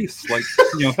to release? Like,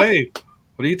 hey,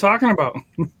 what are you talking about?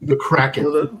 The Kraken.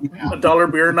 The dollar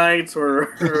beer nights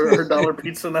or dollar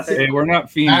pizza nights. Hey, we're not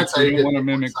Phoenix. We don't want to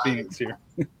mimic Phoenix here.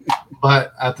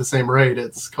 But at the same rate,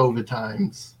 it's COVID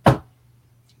times.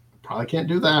 Probably can't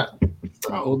do that.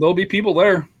 So. Well, there'll be people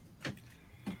there.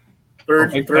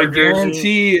 I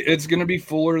guarantee it's going to be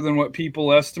fuller than what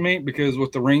people estimate because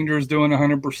with the Rangers doing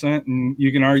 100%, and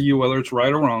you can argue whether it's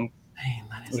right or wrong.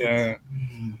 Man,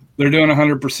 they're doing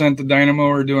 100%. The Dynamo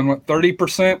are doing what,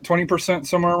 30%, 20%,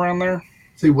 somewhere around there.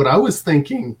 See, what I was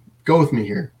thinking, go with me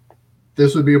here.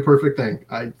 This would be a perfect thing.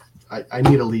 I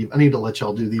need to leave. I need to let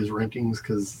y'all do these rankings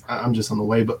because I'm just on the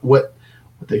way. But what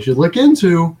they should look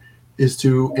into is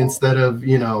to, instead of,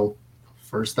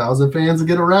 first 1,000 fans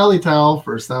get a rally towel,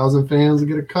 first 1,000 fans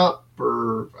get a cup,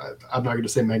 or I'm not going to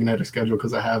say magnetic schedule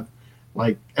because I have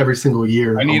like every single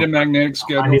year. I need a magnetic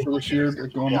schedule for this year to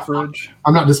go on the fridge.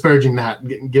 I'm not disparaging that.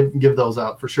 Give those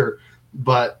out for sure.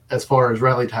 But as far as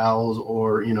rally towels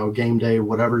or, game day,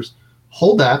 whatever's,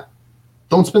 hold that.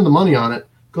 Don't spend the money on it.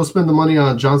 Go spend the money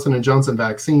on Johnson & Johnson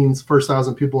vaccines. First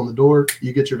 1,000 people in the door,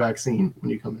 you get your vaccine when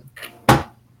you come in.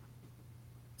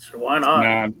 So why not?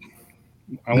 Nah.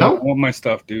 I want my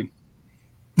stuff, dude.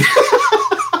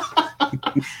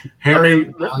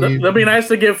 Harry, that'd be nice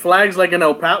to give flags like in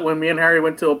El Paso. When me and Harry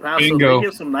went to El Paso, Bingo.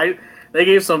 they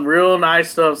gave some real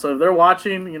nice stuff. So if they're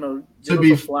watching, give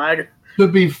us a flag. To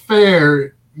be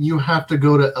fair, you have to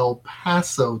go to El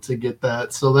Paso to get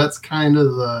that. So that's kind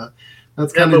of the.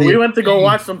 We went to go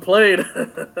watch them played. I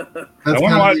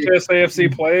want to watch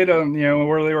SAFC played.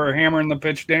 Where they were hammering the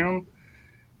pitch down.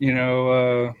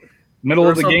 Middle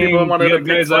of the game, you got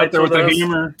guys out there with a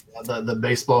hammer. The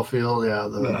baseball field,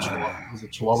 was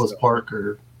it Chihuahuas Park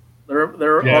or? All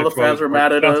the fans were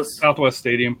mad at us. Southwest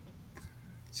Stadium.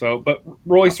 So, but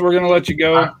Royce, we're gonna let you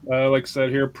go. Like I said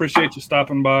here, appreciate you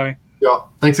stopping by. Yeah,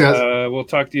 thanks guys. We'll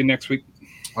talk to you next week.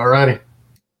 All righty.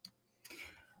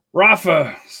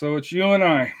 Rafa, so it's you and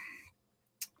I.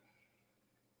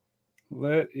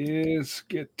 Let us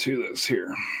get to this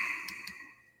here.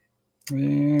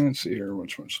 And let's see here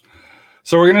which ones.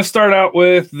 So we're going to start out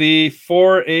with the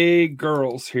 4A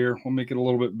girls here. We'll make it a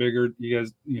little bit bigger. You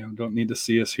guys, don't need to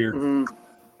see us here.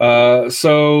 Mm-hmm.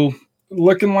 So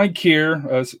looking like here,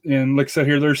 and like I said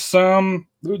here, there's some,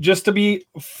 just to be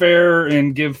fair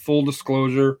and give full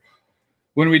disclosure,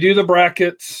 when we do the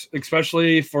brackets,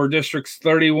 especially for districts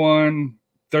 31,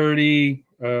 30,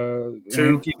 and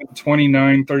even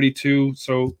 29, 32.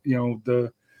 So,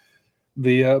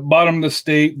 the bottom of the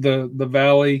state, the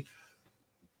valley,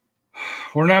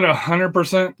 we're not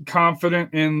 100%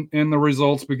 confident in the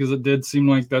results because it did seem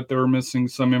like that they were missing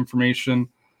some information.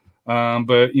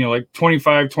 But like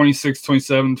 25, 26,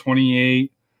 27,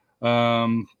 28,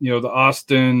 the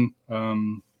Austin,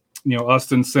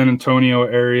 Austin, San Antonio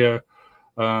area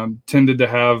tended to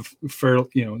have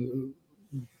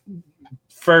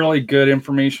fairly good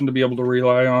information to be able to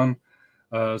rely on.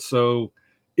 So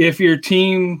if your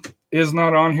team is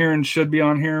not on here and should be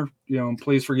on here,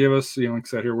 please forgive us. Like I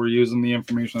said here, we're using the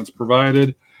information that's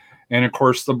provided. And of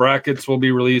course, the brackets will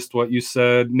be released, what you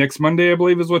said, next Monday, I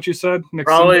believe is what you said.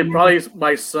 Probably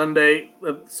by Sunday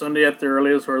at the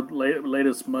earliest or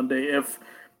latest Monday. If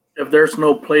there's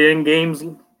no play-in games,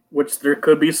 which there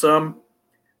could be some,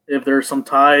 if there's some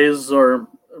ties or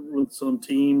with some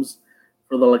teams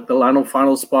for the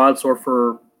final spots or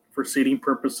for seeding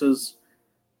purposes.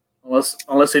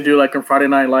 Unless they do like on Friday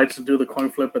Night Lights and do the coin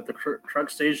flip at the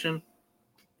truck station,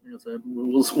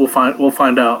 we'll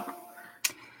find out.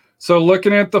 So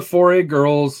looking at the 4A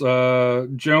girls,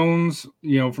 Jones,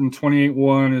 from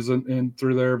 28-1 is in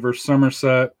through there versus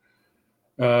Somerset,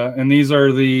 and these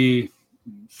are the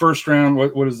first round.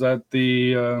 What is that?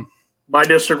 The by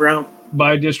district round.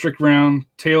 By district round.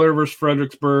 Taylor versus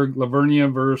Fredericksburg,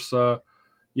 Lavernia versus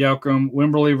Yaucom,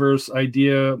 Wimberley versus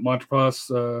Idea,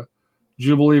 Montepas.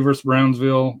 Jubilee versus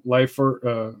Brownsville,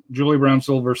 Jubilee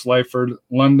Brownsville versus Lyford,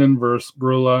 London versus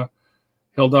Brula,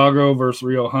 Hidalgo versus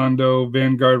Rio Hondo,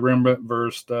 Vanguard Rembrandt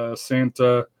versus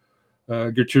Santa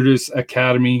Gertrudis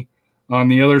Academy. On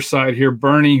the other side here,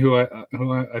 Bernie, who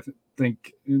I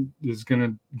think is going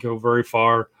to go very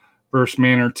far, versus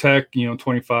Manor Tech,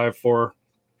 25-4,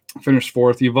 finished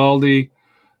fourth. Uvalde,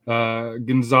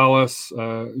 Gonzalez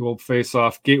will face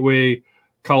off Gateway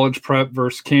College Prep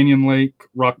versus Canyon Lake,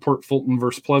 Rockport Fulton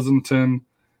versus Pleasanton,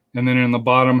 and then in the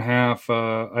bottom half,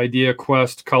 Idea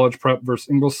Quest College Prep versus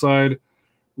Ingleside,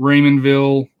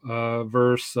 Raymondville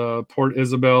versus Port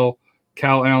Isabel,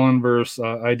 Cal Allen versus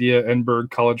Idea Edinburgh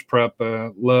College Prep,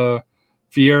 La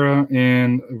Fiera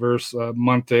and versus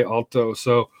Monte Alto.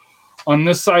 So on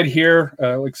this side here,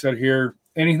 like I said here,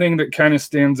 anything that kind of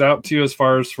stands out to you as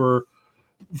far as for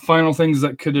final things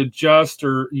that could adjust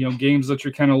or games that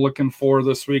you're kind of looking for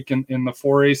this week in the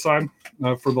 4A side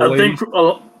for the ladies?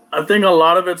 I think a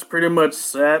lot of it's pretty much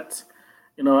set.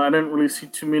 I didn't really see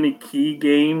too many key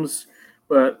games,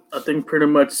 but I think pretty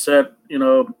much set.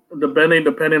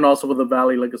 Depending also with the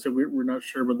Valley. Like I said, we're not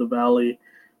sure with the Valley.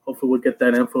 Hopefully we'll get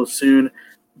that info soon.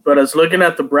 But as looking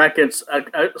at the brackets,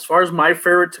 as far as my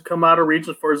favorite to come out of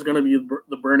Region 4 is going to be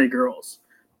the Bernie girls.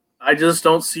 I just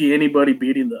don't see anybody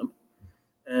beating them.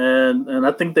 And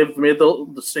I think they've made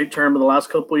the state tournament the last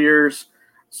couple of years,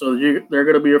 so they're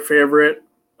going to be a favorite.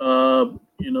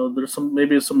 There's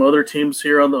maybe some other teams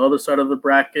here on the other side of the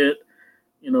bracket.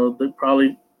 They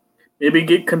probably maybe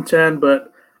get contend,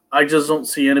 but I just don't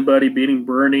see anybody beating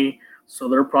Bernie. So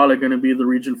they're probably going to be the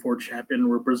Region 4 champion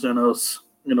and represent us,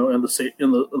 in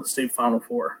the state Final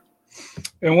Four.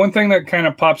 And one thing that kind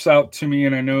of pops out to me,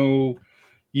 and I know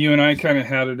you and I kind of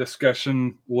had a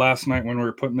discussion last night when we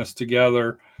were putting this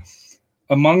together.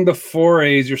 Among the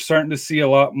 4As, you're starting to see a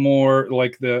lot more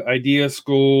like the Idea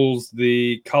schools,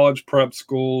 the college prep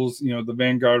schools, the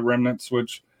Vanguard Remnants,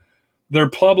 which they're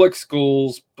public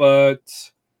schools, but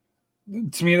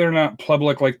to me, they're not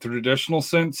public like the traditional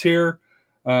sense here.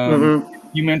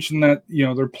 You mentioned that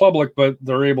they're public, but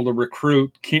they're able to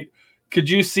recruit. Could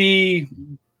you see,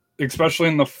 especially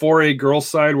in the 4A girls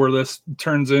side, where this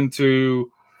turns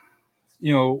into,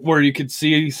 where you could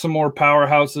see some more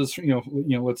powerhouses?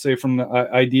 Let's say from the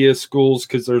idea schools,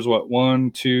 because there's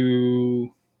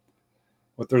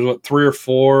three or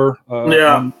four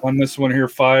on this one here,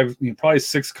 5, probably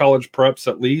 6 college preps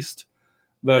at least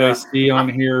that I see on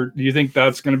here. Do you think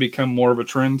that's going to become more of a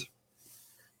trend?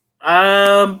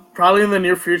 Probably in the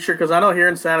near future, because I know here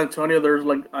in San Antonio there's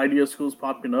like idea schools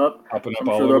popping up. I'm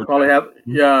sure they'll probably have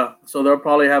so they'll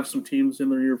probably have some teams in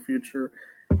the near future.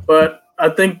 But I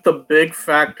think the big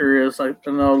factor is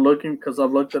looking, because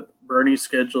I've looked at Bernie's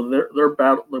schedule.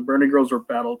 The Bernie girls are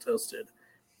battle tested,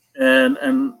 and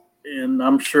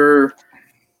I'm sure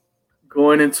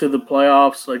going into the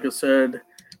playoffs, like I said,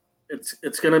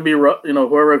 it's going to be rough.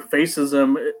 Whoever faces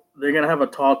them, they're going to have a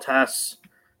tall task.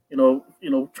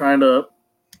 Trying to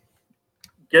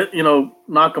get,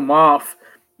 knock them off.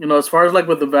 As far as like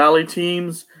with the Valley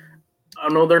teams, I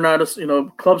know they're not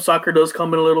club soccer does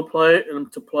come in a little play,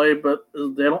 but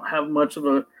they don't have much of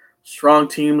a strong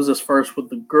teams as far as with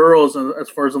the girls and as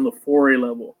far as on the 4A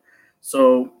level.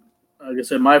 So, like I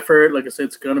said, my favorite,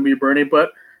 it's going to be Bernie,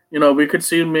 but, we could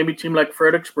see maybe a team like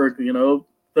Fredericksburg,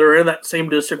 they're in that same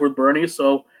district with Bernie.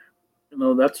 So,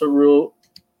 that's a real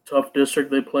tough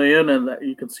district they play in, and that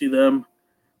you can see them.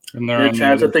 And they're on the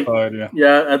other side,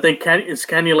 I think is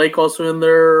Canyon Lake also in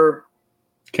there?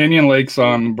 Canyon Lake's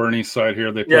on Bernie's side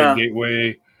here. They play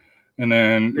Gateway, and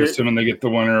then assuming they get the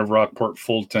winner of Rockport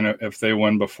Fulton, if they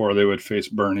win before, they would face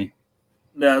Bernie.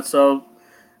 Yeah, so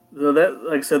that,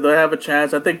 like I said, they have a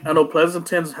chance. I know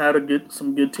Pleasanton's had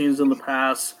some good teams in the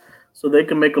past, so they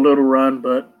can make a little run.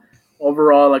 But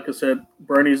overall, like I said,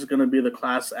 Bernie's going to be the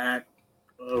class act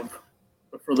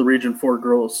for the Region 4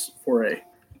 girls 4A.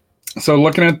 So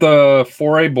looking at the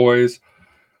 4A boys,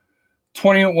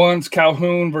 20-1's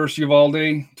Calhoun versus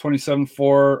Uvalde,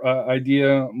 27-4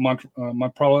 Idea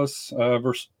Monprolis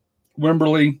versus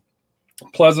Wimberley,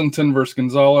 Pleasanton versus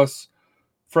Gonzales,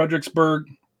 Fredericksburg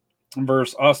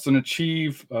versus Austin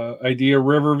Achieve, Idea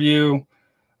Riverview,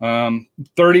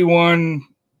 31.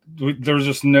 There's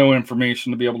just no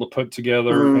information to be able to put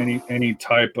together any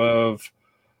type of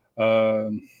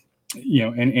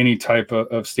any type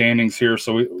of standings here.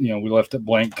 So we left it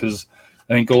blank because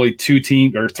I think only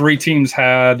 3 teams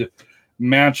had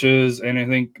matches, and I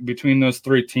think between those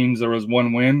 3 teams there was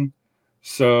 1 win.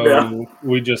 So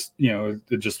we just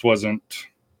it just wasn't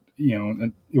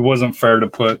it wasn't fair to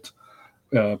put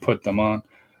them on.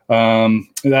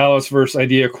 Alice versus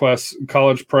Idea Quest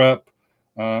College Prep,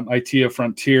 ITEA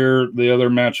Frontier. The other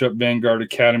matchup, Vanguard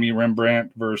Academy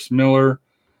Rembrandt versus Miller.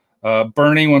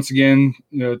 Bernie, once again,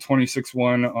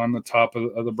 26-1 on the top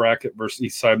of the bracket versus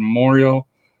Eastside Memorial.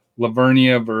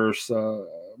 Lavernia versus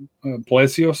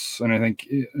Palacios, and I think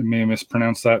I may have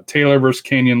mispronounced that. Taylor versus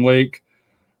Canyon Lake.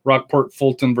 Rockport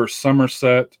Fulton versus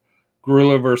Somerset.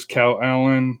 Grulla versus Cal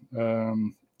Allen.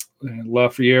 La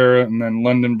Fiera, and then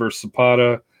London versus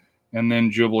Zapata, and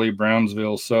then Jubilee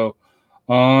Brownsville. So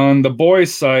on the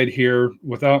boys' side here,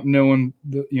 without knowing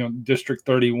District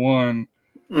 31,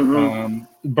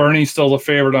 Bernie's still the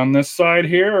favorite on this side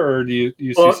here, or do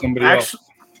you see somebody else?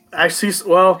 Actually,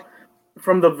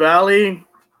 from the Valley,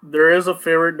 there is a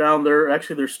favorite down there.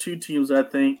 Actually, there's 2 teams I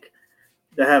think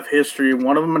that have history.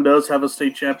 One of them does have a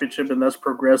state championship, and that's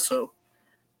Progresso.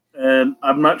 And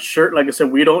I'm not sure. Like I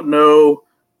said, we don't know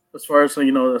as far as their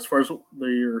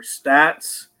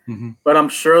stats, but I'm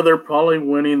sure they're probably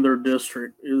winning their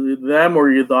district. Either them or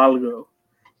Hidalgo.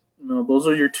 Those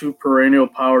are your 2 perennial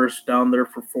powers down there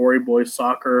for 4A boys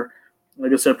soccer.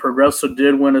 Like I said, Progresso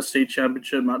did win a state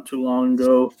championship not too long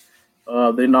ago.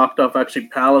 They knocked off actually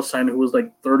Palestine, who was like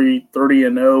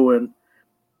 30-0, and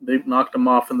they knocked them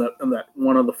off in that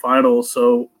one of the finals.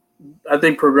 So I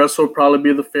think Progresso will probably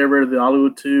be the favorite of the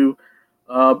Hollywood 2.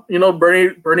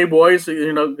 Bernie boys,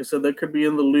 like I said, they could be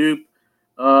in the loop.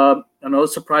 I know the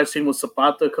surprise team was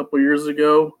Zapata a couple years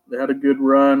ago. They had a good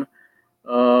run.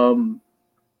 I'm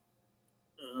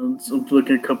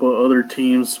looking at a couple of other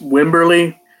teams.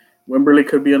 Wimberley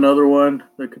could be another one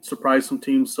that could surprise some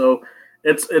teams. So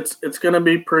it's going to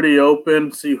be pretty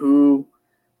open. See who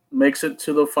makes it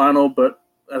to the final. But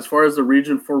as far as the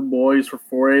Region 4 boys for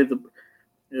 4A,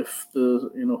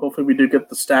 hopefully we do get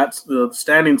the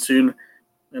standing soon.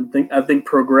 And I think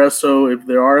Progresso, if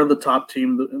they are in the top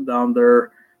team down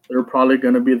there, they're probably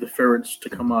going to be the favorites to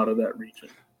come out of that region.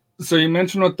 So you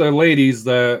mentioned with the ladies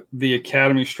that the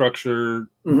academy structure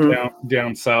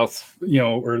down south,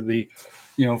 or the,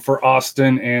 for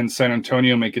Austin and San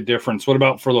Antonio make a difference. What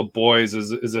about for the boys?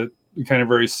 Is it kind of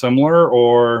very similar,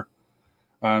 or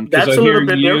Because That's I a hear little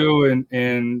bit you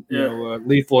and Yeah.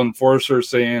 Lethal Enforcer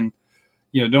saying,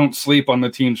 don't sleep on the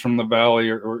teams from the Valley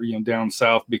or down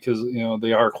south because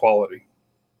they are quality.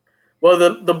 Well,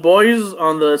 the boys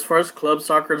on the as far as club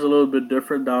soccer is a little bit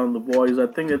different down in the boys. I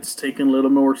think it's taken a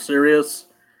little more serious.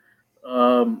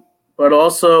 But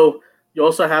also you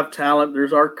also have talent.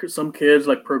 There's some kids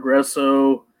like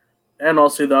Progresso and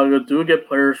also Hidalgo do get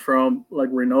players from like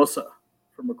Reynosa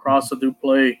from across that do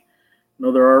play.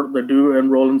 They do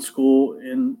enroll in school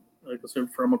in, like I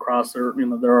said, from across there.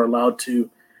 They're allowed to.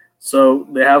 So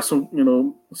they have some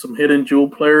hidden jewel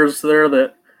players there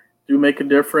that do make a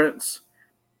difference.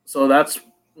 So that's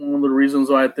one of the reasons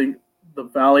why I think the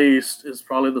Valley is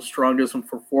probably the strongest one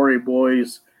for 4A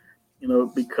boys,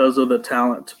 because of the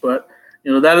talent. But,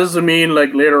 that doesn't mean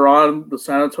like later on the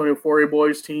San Antonio 4A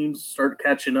boys teams start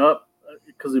catching up,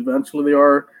 because eventually they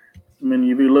are. I mean,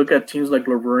 if you look at teams like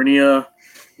Lavernia,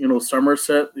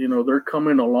 Somerset, they're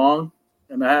coming along.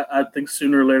 And I think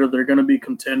sooner or later they're going to be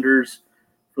contenders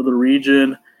for the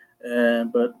region.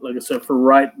 But like I said, for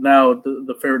right now,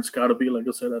 the favorite's got to be, like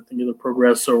I said, I think either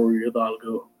Progresso or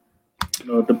Hidalgo,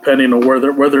 depending on where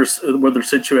they're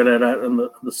situated at in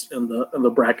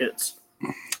the brackets.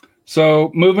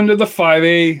 So moving to the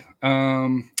 5A,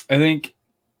 I think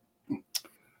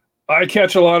I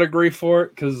catch a lot of grief for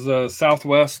it because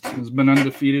Southwest has been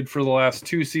undefeated for the last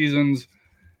 2 seasons.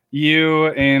 You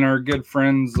and our good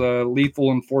friends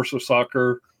Lethal Enforcer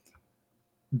Soccer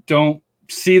don't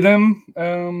see them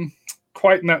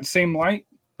quite in that same light.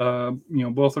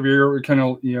 Both of you are kind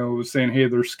of saying, hey,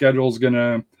 their schedule's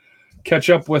gonna catch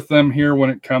up with them here when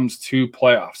it comes to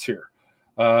playoffs here.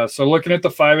 So looking at the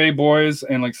 5A boys,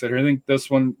 and like I said, I think this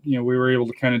one, we were able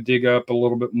to kind of dig up a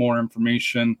little bit more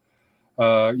information,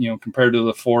 compared to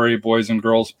the 4A boys and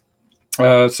girls.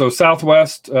 So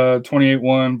Southwest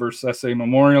 28-1 versus SA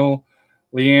Memorial,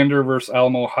 Leander versus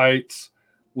Alamo Heights,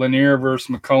 Lanier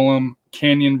versus McCollum,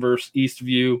 Canyon versus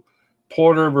Eastview,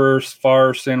 Porter versus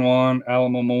Far San Juan,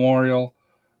 Alamo Memorial,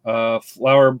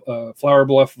 Flower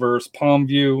Bluff versus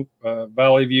Palmview,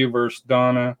 Valley View versus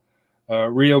Donna,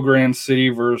 Rio Grande City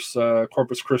versus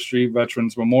Corpus Christi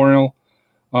Veterans Memorial.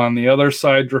 On the other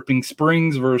side, Dripping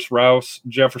Springs versus Rouse,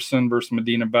 Jefferson versus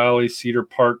Medina Valley, Cedar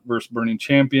Park versus Burning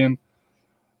Champion,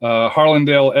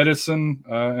 Harlandale Edison,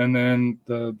 and then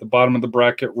the bottom of the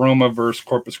bracket, Roma versus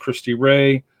Corpus Christi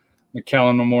Ray,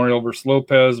 McAllen Memorial versus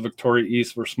Lopez, Victoria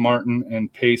East versus Martin,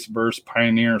 and Pace versus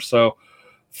Pioneer. So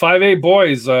 5A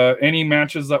boys, any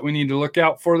matches that we need to look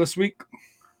out for this week?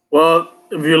 Well,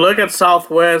 if you look at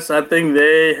Southwest, I think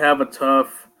they have a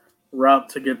tough route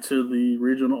to get to the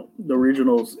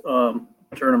regionals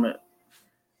tournament.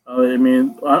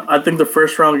 I think the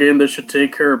first round game they should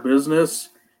take care of business.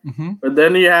 Mm-hmm. But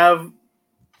then you have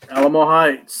Alamo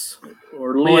Heights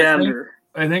or Leander.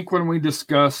 I think when we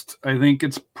discussed, I think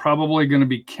it's probably going to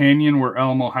be Canyon where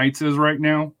Alamo Heights is right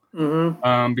now.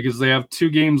 Mm-hmm. Because they have 2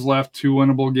 games left, 2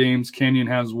 winnable games. Canyon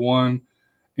has 1.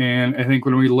 And I think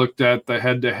when we looked at the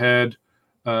head-to-head,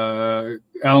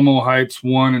 Alamo Heights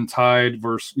won and tied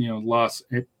versus, lost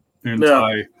and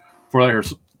tie for there.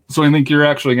 So I think you're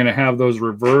actually going to have those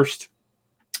reversed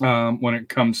when it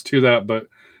comes to that. But,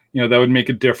 that would make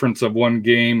a difference of 1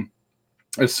 game,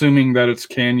 assuming that it's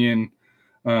Canyon,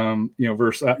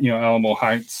 versus, Alamo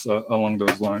Heights along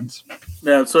those lines.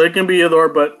 Yeah, so it can be either or,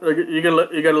 but you got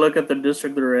to look at the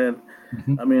district they're in.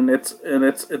 Mm-hmm. I mean, it's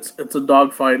a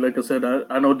dogfight. Like I said,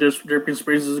 I know Dripping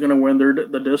Springs is going to win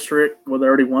the district. Well, they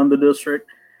already won the district,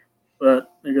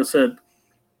 but like I said,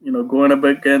 going up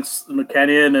against the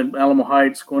Canyon and Alamo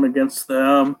Heights, going against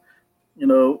them,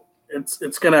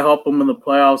 it's going to help them in the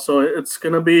playoffs. So it's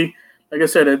going to be, like I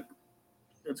said,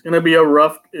 it's going to be a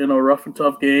rough and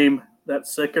tough game that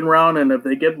second round, and if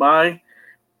they get by,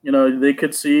 they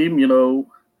could see, I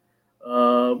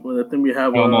think we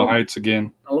have Alamo Heights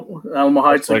again. Alamo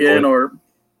Heights again, or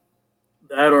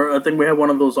I think we have one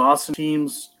of those Austin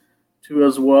teams too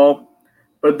as well.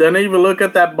 But then if you look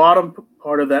at that bottom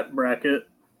part of that bracket,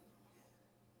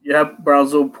 you have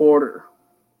Brownsville Porter.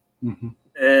 Mm-hmm.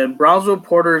 And Brownsville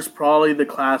Porter is probably the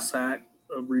class act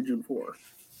of Region 4.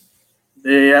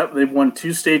 They've won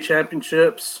 2 state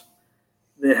championships.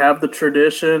 They have the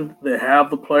tradition. They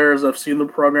have the players. I've seen the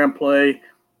program play.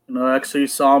 I actually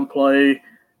saw them play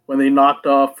when they knocked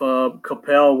off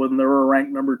Capel when they were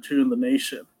ranked number 2 in the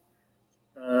nation.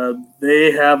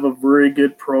 They have a very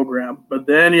good program. But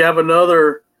then you have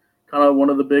another kind of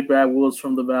one of the big bad wolves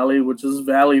from the Valley, which is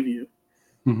Valley View.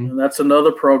 Mm-hmm. And that's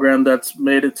another program that's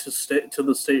made it to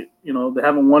the state. They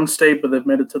haven't won state, but they've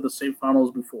made it to the state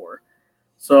finals before.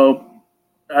 So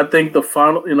I think the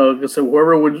final, like I said,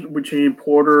 whoever between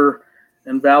Porter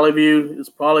and Valley View is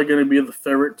probably going to be the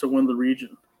favorite to win the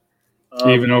region.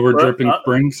 Even over Dripping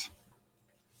Springs.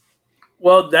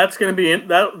 Well, that's going to be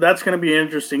that's going to be an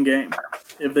interesting game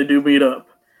if they do meet up.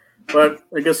 But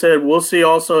like I said, we'll see.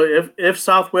 Also, if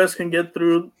Southwest can get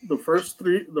through the first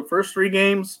three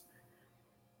games,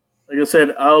 like I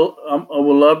said, I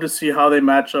would love to see how they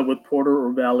match up with Porter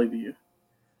or Valley View.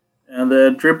 And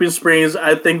then Dripping Springs,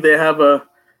 I think they have a,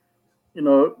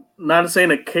 not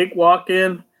saying a cakewalk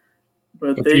in,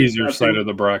 but the easier side of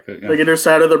the bracket. Yeah. They get their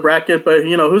side of the bracket, but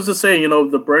who's to say?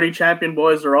 The Bernie Champion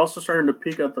boys are also starting to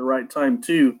peak at the right time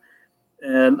too,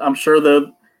 and I'm sure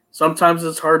that sometimes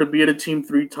it's hard to beat a team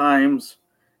 3 times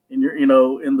in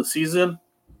in the season.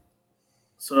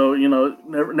 So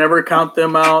never count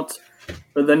them out.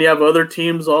 But then you have other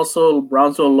teams also.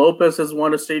 Brownsville Lopez has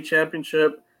won a state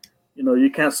championship.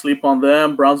 You can't sleep on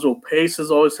them. Brownsville Pace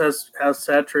always has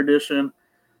that tradition.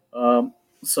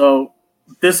 So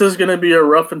this is going to be a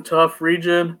rough and tough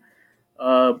region.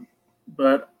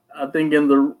 But I think in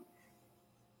the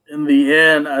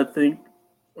end, I think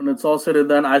when it's all said and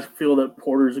done, I feel that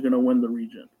Porter's going to win the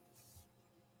region.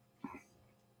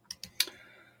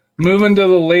 Moving to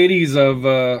the ladies of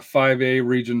 5A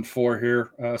Region 4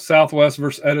 here. Southwest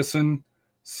versus Edison,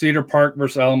 Cedar Park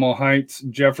versus Alamo Heights,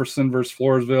 Jefferson versus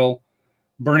Floresville,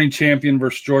 Bernie Champion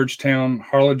versus Georgetown,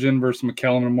 Harlingen versus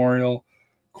McAllen Memorial,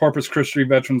 Corpus Christi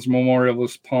Veterans Memorial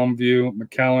versus Palmview,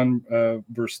 McAllen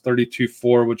versus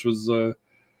 32-4, which was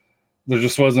there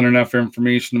just wasn't enough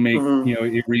information to make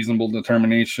a reasonable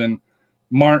determination.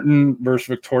 Martin versus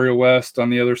Victoria West on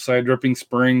the other side, Dripping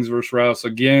Springs versus Rouse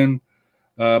again.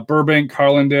 Burbank,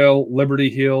 Harlandale, Liberty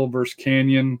Hill versus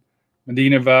Canyon,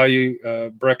 Medina Valley,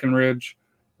 Breckenridge,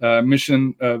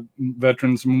 Mission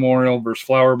Veterans Memorial versus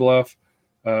Flower Bluff,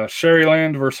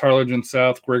 Sherryland versus Harlingen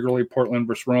South, Gregory Portland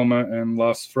versus Roma, and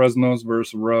Los Fresnos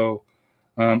versus Rowe.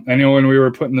 I know when we were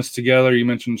putting this together, you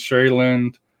mentioned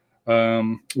Sherryland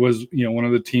was one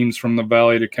of the teams from the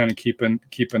Valley to kind of keep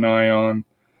an eye on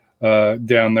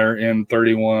down there in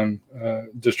 31,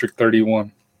 District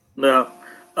 31. Yeah.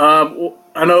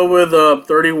 I know with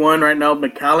 31 right now,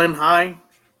 McAllen High,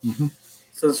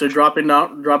 since they're dropped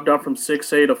down from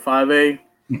 6A to 5A,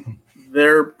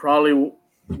 they're probably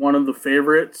one of the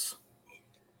favorites.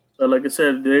 So like I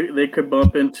said, they could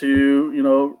bump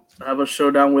into, have a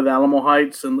showdown with Alamo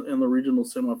Heights in the regional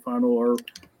semifinal, or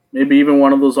maybe even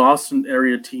one of those Austin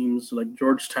area teams like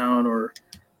Georgetown or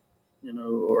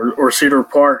Cedar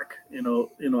Park.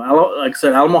 Like I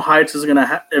said, Alamo Heights is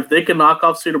gonna if they can knock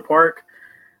off Cedar Park,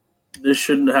 this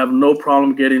should have no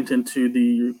problem getting into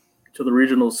the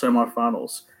regional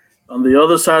semifinals. On the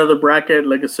other side of the bracket,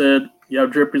 like I said, you have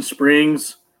Dripping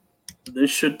Springs. This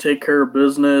should take care of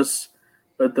business.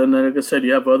 But then, like I said,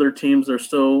 you have other teams that are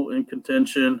still in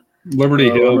contention. Liberty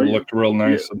Hill looked real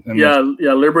nice. Yeah,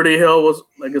 Liberty Hill was,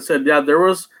 like I said, there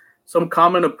was some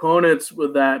common opponents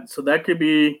with that. So that could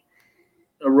be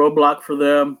a roadblock for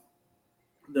them.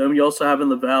 Then you also have in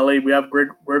the Valley, we have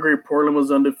Gregory Portland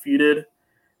was undefeated.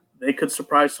 They could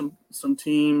surprise some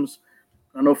teams.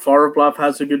 I know Flower Bluff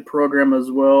has a good program as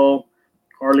well.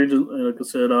 Harlingen, like I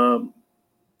said,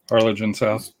 Harlingen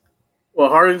South. Well,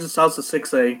 Harlingen South is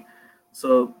 6A,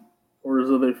 so or is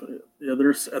it? Yeah,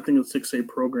 there's I think it's 6A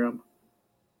program.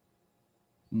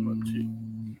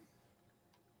 We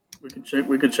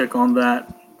can check on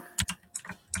that.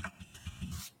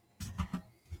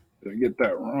 Did I get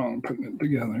that wrong? Putting it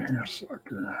together here,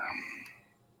 sucker.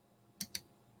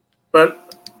 But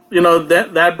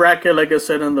that bracket, like I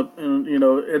said,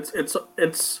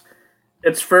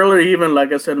 it's fairly even.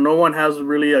 Like I said, no one has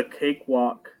really a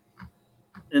cakewalk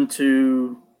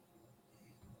into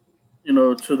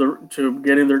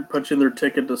to punching their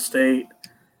ticket to state.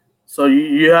 So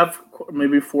you have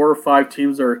maybe 4 or 5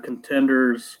 teams that are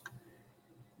contenders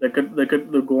that could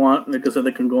go on. Like I said,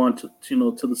 they can go on to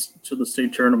the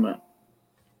state tournament.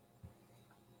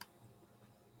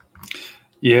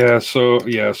 So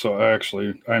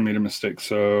actually I made a mistake.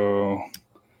 So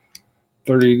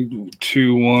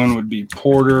 32-1 would be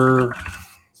Porter.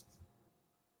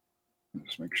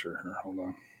 Just make sure here. Hold on.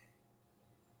 Make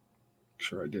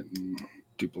sure I didn't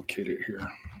duplicate it here.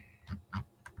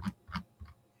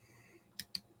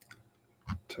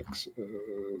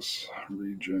 Texas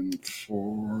Region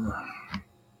 4.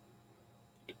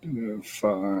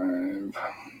 5.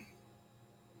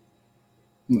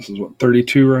 This is what,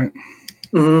 32, right?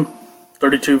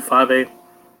 32, 5A.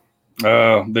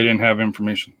 Oh, they didn't have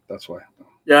information. That's why.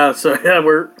 Yeah, so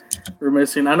we're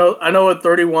missing. I know at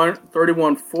 31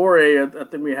 4A, I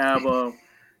think we have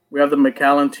the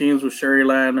McAllen teams with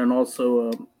Sherryland and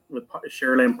also with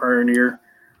Sherryland Pioneer.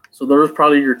 So those are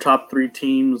probably your top 3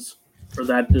 teams for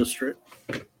that district.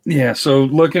 Yeah, so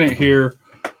looking at here,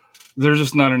 there's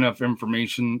just not enough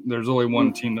information. There's only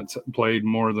one team that's played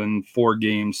more than 4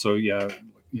 games. So, yeah,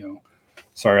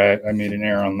 sorry, I made an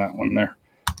error on that one there.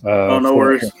 No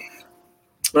worries.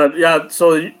 But, yeah,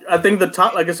 so I think the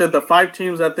top, like I said, the 5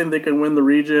 teams, I think they can win the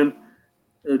region.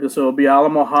 So it'll be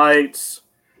Alamo Heights,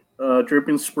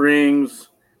 Dripping Springs,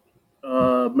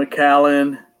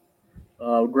 McAllen,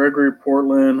 Gregory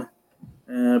Portland,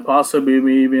 and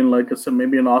possibly even, like I said,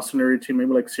 maybe an Austin area team,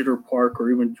 maybe like Cedar Park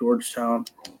or even Georgetown.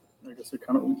 I guess it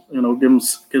kind of,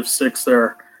 give 6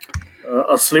 there.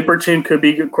 A sleeper team could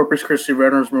be Corpus Christi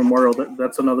Veterans Memorial.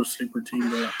 That's another sleeper team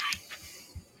there.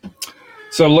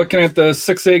 So looking at the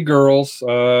 6A girls,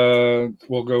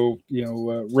 we'll go,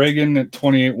 Reagan at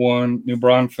 28-1, New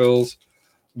Braunfels,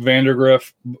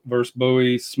 Vandergrift versus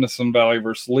Bowie, Smithson Valley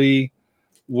versus Lee,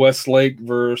 Westlake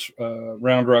versus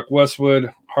Round Rock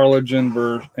Westwood,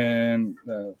 Harlingen and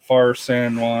Far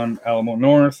San Juan Alamo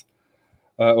North,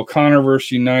 O'Connor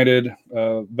versus United,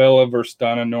 Vela versus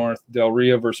Donna North, Del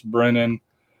Rio versus Brennan,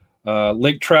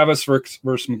 Lake Travis versus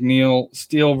McNeil,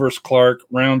 Steele versus Clark,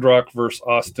 Round Rock versus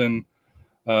Austin,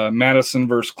 Madison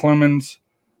versus Clemens,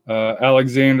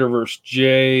 Alexander versus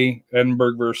Jay,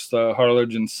 Edinburgh versus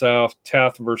Harlingen South,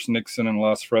 Taft versus Nixon, and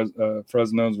Los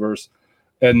Fresnos versus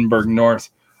Edinburgh North.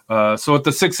 So with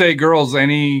the 6A girls,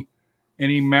 any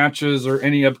matches or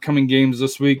any upcoming games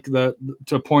this week that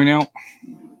to point out?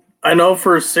 I know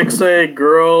for 6A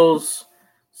girls,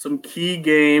 some key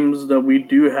games that we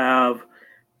do have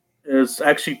is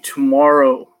actually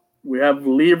tomorrow. We have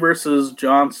Lee versus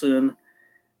Johnson.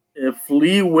 If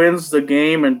Lee wins the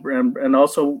game and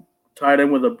also tied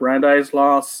in with a Brandeis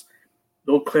loss,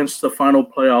 they'll clinch the final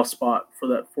playoff spot for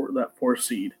that 4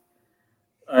 seed.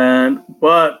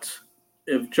 But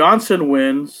if Johnson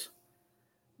wins,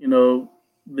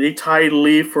 they tie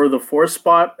Lee for the 4th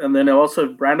spot, and then also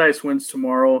if Brandeis wins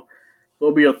tomorrow,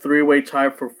 there'll be a 3-way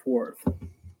tie for 4th.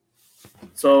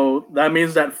 So that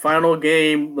means that final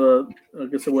game,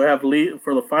 like I said, we have Lee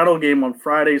for the final game on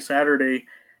Friday, Saturday.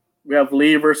 We have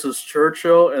Lee versus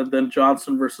Churchill, and then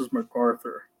Johnson versus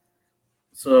MacArthur.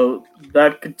 So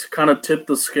that could kind of tip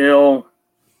the scale.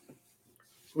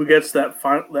 Who gets that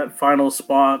final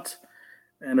spot?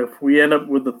 And if we end up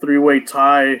with a 3-way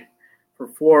tie for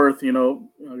 4th,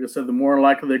 like I said, the more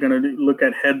likely they're going to look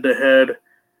at head-to-head,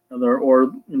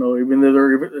 or even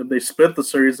if they split the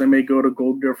series, they may go to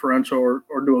goal differential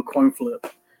or do a coin flip.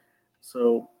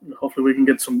 So hopefully we can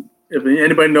get some. If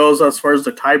anybody knows as far as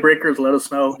the tiebreakers, let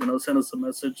us know. Send us a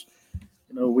message.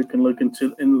 We can look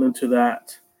into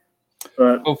that.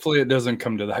 But hopefully it doesn't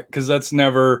come to that, because that's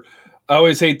never. I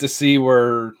always hate to see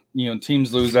where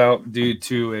teams lose out due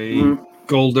to a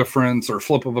goal difference or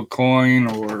flip of a coin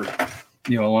or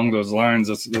along those lines.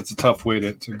 That's a tough way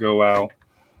to go out.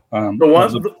 The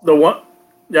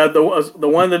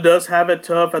one that does have it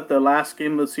tough at the last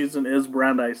game of the season is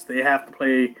Brandeis. They have to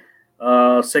play.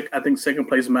 I think second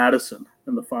place Madison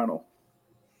in the final.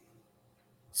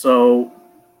 So,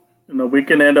 we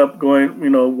can end up going,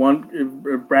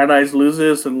 if Brandeis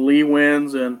loses and Lee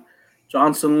wins and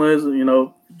Johnson wins,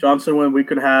 Johnson wins, we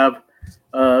could have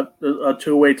a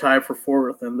 2-way tie for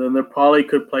 4th. And then they probably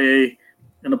could play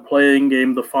in a playing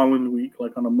game the following week,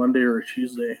 like on a Monday or a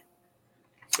Tuesday.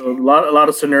 So a lot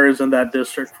of scenarios in that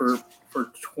district for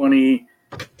 28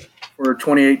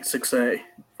 6A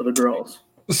for the girls.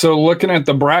 So looking at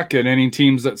the bracket, any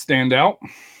teams that stand out?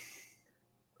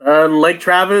 Lake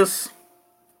Travis,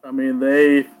 I mean,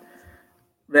 they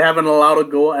haven't allowed a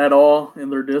goal at all in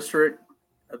their district.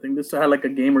 I think they still had like a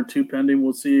game or 2 pending.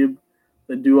 We'll see if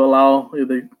they do allow.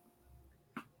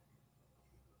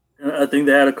 I think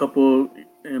they had a couple,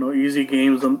 easy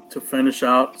games to finish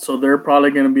out. So they're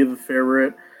probably going to be the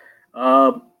favorite.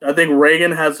 I think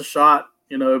Reagan has a shot,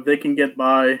 if they can get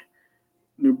by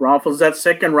New Braunfels. That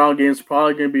second round game is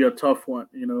probably going to be a tough one,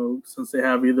 since they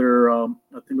have either, I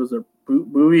think it was a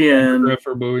Bowie and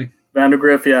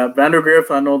Vandergrift. Yeah, Vandergrift.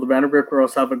 I know the Vandergrift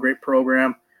girls have a great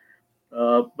program.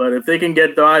 But if they can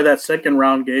get by that second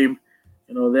round game,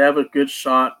 they have a good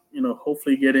shot,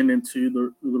 hopefully getting into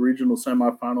the regional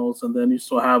semifinals. And then you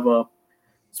still have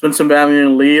Spencer Valley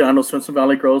and Lee. I know Spencer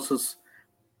Valley girls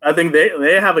I think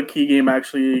they have a key game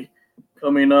actually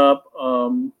coming up.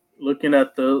 Looking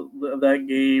at that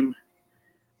game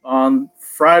on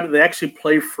Friday, they actually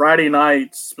play Friday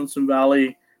night, Spencer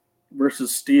Valley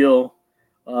versus Steele.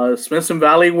 Spencer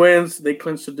Valley wins, they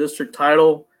clinch the district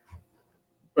title.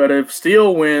 But if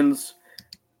Steele wins,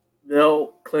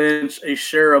 they'll clinch a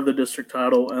share of the district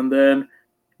title, and then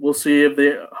we'll see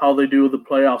how they do with the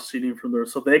playoff seeding from there.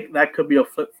 So that could be a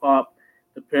flip flop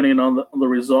depending on the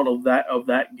result of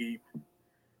that game.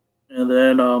 And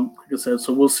then, like I said,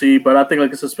 so we'll see. But I think,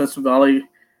 like I said, Spencer Valley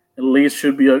at least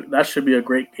should be a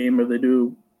great game if they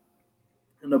do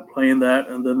end up playing that.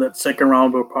 And then that second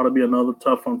round will probably be another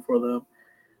tough one for them.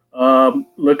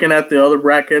 Looking at the other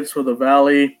brackets for the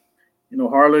Valley,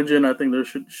 Harlingen, I think there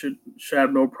should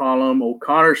have no problem.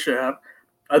 O'Connor should have.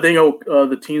 I think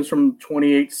the teams from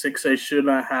 28-6A should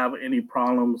not have any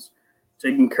problems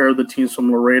taking care of the teams from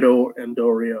Laredo and Del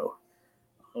Rio.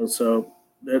 So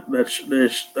I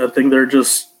think they're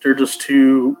just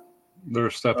too. They're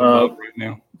a step above right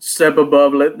now. Step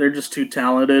above. They're just too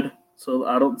talented. So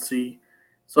I don't see.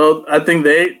 So I think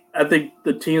the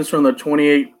teams from the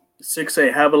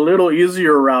 28-6A have a little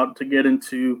easier route to get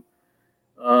into,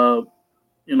 to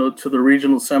the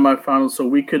regional semifinals. So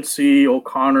we could see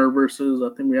O'Connor versus,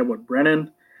 I think we have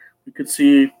Brennan. We could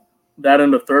see that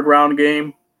in the third round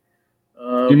game.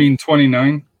 You mean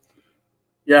 29?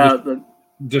 Yeah,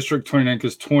 District 29,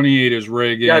 because 28 is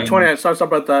Reagan. Yeah, 29. Sorry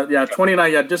about that. Yeah,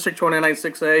 29. Yeah, District 29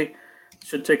 6A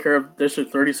should take care of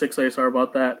District 36A. Sorry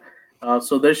about that.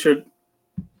 So they should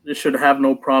have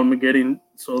no problem getting.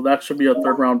 So that should be a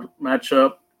third round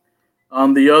matchup.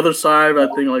 On the other side, I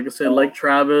think, like I said, Lake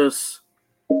Travis.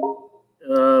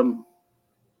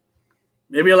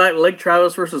 Maybe like Lake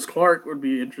Travis versus Clark would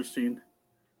be interesting.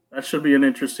 That should be an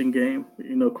interesting game.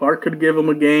 Clark could give them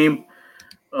a game.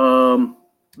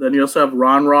 Then you also have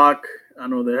Ron Rock. I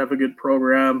know they have a good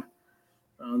program.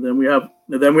 Then we have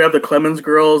the Clemens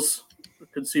girls. We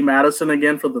could see Madison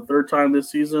again for the third time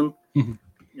this season. Mm-hmm.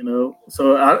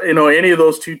 So any of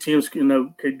those two teams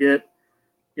could get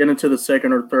into the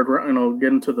second or third round.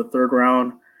 Get into the third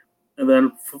round, and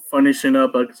then finishing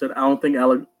up. Like I said, I don't think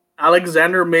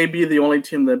Alexander may be the only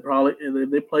team that probably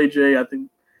they play Jay. I think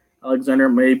Alexander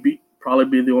may probably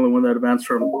be the only one that advanced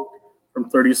from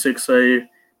 36A.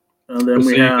 And then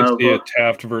we have you could see a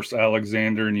Taft versus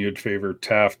Alexander, and you'd favor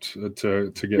Taft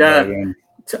to get right in.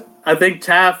 I think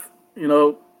Taft,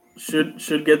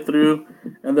 should get through.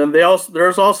 And then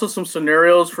there's also some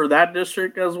scenarios for that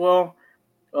district as well.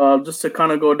 Just to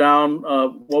kind of go down.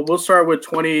 We'll start with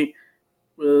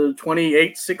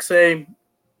 28-6A.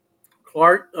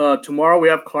 Clark. Tomorrow we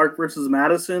have Clark versus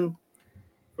Madison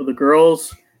for the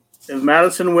girls. If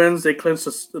Madison wins, they clinch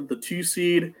the 2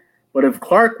 seed. But if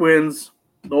Clark wins,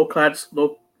 they'll clinch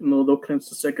the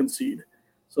second seed.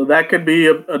 So that could be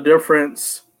a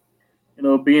difference,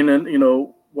 being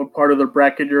in, what part of the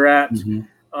bracket you're at.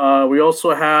 Mm-hmm. We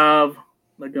also have,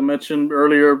 like I mentioned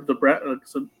earlier,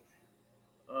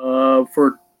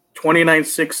 for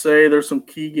 29-6A, there's some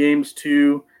key games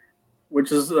too,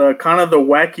 which is kind of the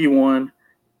wacky one.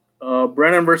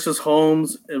 Brennan versus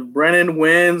Holmes. If Brennan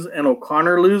wins and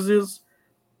O'Connor loses,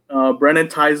 Brennan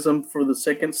ties them for the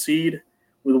second seed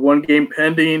with 1 game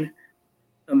pending,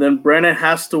 and then Brennan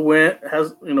has to win,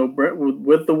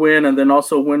 with the win, and then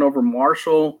also win over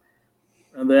Marshall,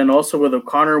 and then also with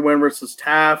O'Connor win versus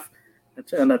Taft,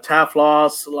 and a Taft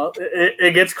loss.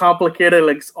 It gets complicated.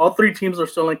 Like all 3 teams are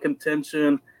still in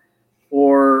contention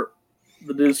for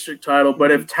the district title, but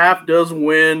if Taft does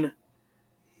win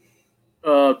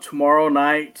tomorrow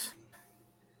night,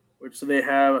 which they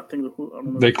have, I think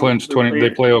they clinch 20. They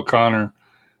play O'Connor.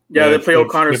 Yeah, they play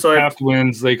O'Connor. If Taft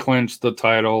wins, they clinch the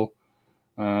title.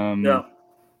 O'Connor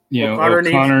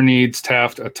needs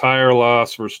Taft a tire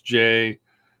loss versus Jay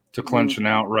to clinch an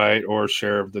outright or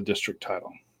share of the district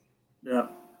title. Yeah.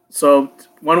 So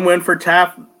 1 win for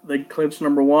Taft, they clinch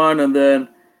number 1, and then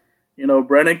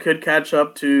Brennan could catch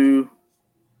up to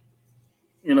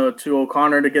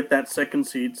O'Connor to get that second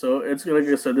seed. So it's like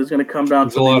I said, it's going to come down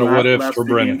to a lot of what ifs for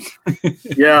Brennan.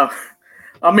 Yeah.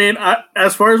 I mean,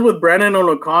 as far as with Brennan and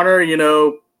O'Connor,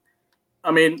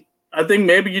 I mean, I think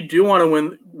maybe you do want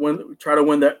to try to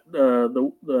win that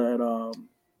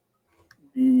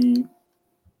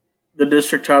the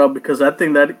district title, because I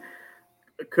think that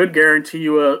could guarantee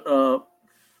you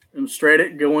straight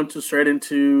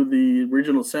into the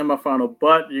regional semifinal.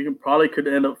 But you could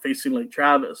end up facing Lake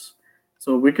Travis,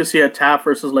 so we could see a Taft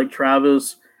versus Lake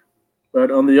Travis.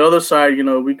 But on the other side,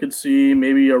 we could see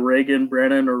maybe a Reagan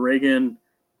Brennan or Reagan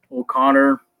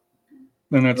O'Connor.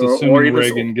 And that's assuming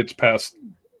Reagan gets past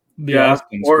the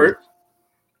Austin school.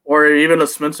 Or even a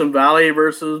Spencer Valley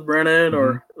versus Brennan,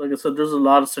 or like I said, there's a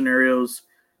lot of scenarios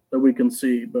that we can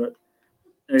see. But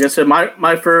like I said,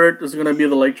 my favorite is going to be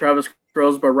the Lake Travis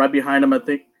girls, but right behind them, I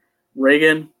think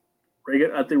Reagan.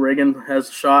 I think Reagan has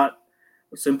a shot.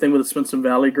 Same thing with the Spencer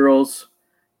Valley girls,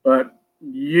 but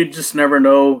you just never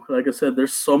know. Like I said,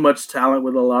 there's so much talent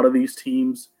with a lot of these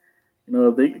teams.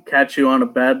 If they catch you on a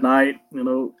bad night,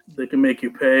 they can make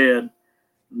you pay, and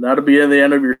that'll be at the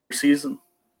end of your season.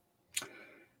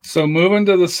 So moving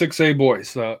to the 6A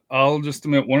boys, I'll just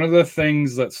admit one of the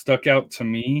things that stuck out to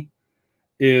me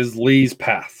is Lee's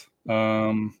path.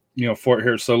 For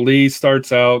here. So Lee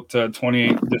starts out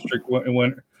 28 district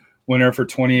winner for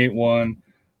 28-1.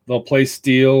 They'll play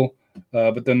Steele,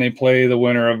 but then they play the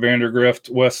winner of Vandergrift,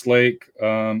 Westlake,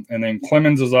 and then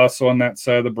Clemens is also on that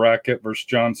side of the bracket versus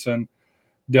Johnson.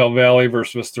 Del Valle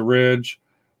versus Vista Ridge,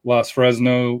 Los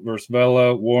Fresno versus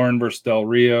Vela, Warren versus Del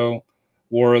Rio,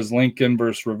 Juarez Lincoln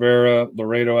versus Rivera,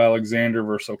 Laredo Alexander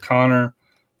versus O'Connor.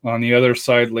 On the other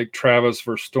side, Lake Travis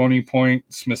versus Stony Point,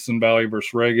 Smithson Valley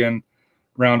versus Reagan,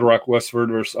 Round Rock Westford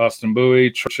versus Austin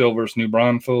Bowie, Churchill versus New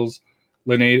Braunfels,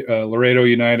 Laredo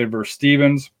United versus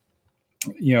Stevens.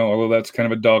 Although that's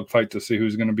kind of a dogfight to see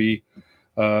who's going to be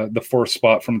the fourth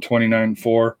spot from 29-4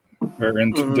 or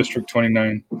in District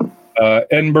 29.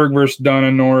 Edinburgh versus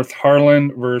Donna North,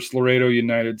 Harlan versus Laredo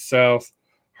United South,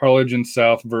 Harlingen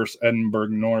South versus Edinburgh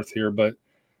North here. But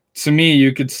to me,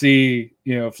 you could see,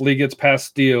 if Lee gets past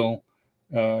Steele,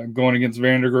 going against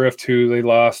Vandergrift, who they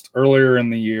lost earlier in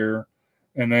the year,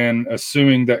 and then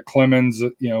assuming that Clemens,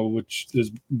 which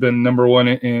has been number one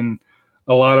in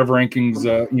a lot of rankings,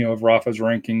 of Rafa's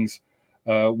rankings,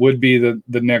 would be the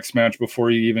next match before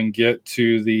you even get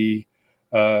to the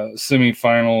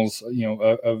semifinals,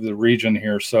 of the region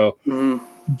here. So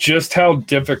just how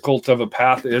difficult of a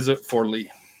path is it for Lee?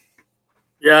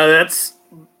 Yeah,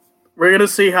 we're gonna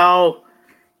see how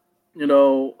they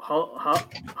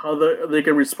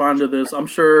can respond to this. I'm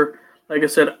sure, like I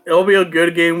said, it'll be a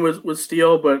good game with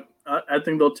Steele, but I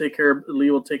think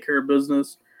Lee will take care of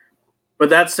business. But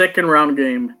that second round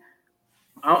game,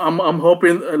 I'm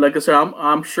hoping, like I said,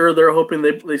 I'm sure they're hoping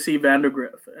they see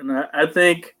Vandergrift, and I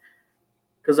think,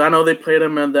 because I know they played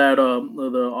him in that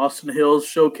the Austin Hills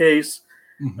showcase.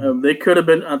 They could have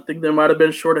been, I think they might have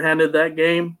been shorthanded that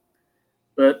game,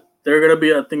 but they're going to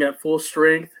be, I think, at full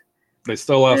strength. They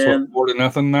still lost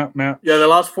 4-0 that match. Yeah, they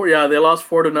lost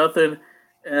 4-0,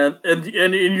 and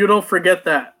you don't forget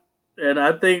that. And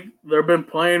I think they've been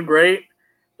playing great.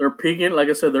 They're peaking, like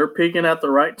I said, they're peaking at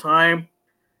the right time,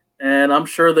 and I'm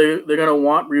sure they're going to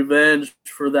want revenge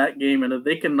for that game. And if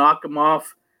they can knock them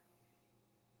off,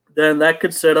 then that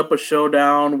could set up a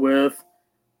showdown with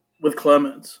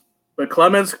Clemens. But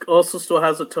Clemens also still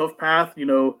has a tough path.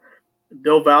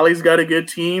 Del Valle's got a good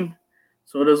team.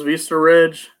 So does Vista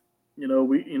Ridge.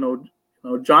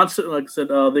 Johnson, like I said,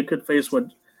 they could face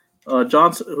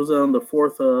Johnson, who's on the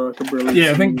fourth.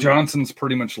 I think Johnson's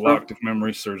pretty much locked if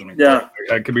memory serves me. Yeah.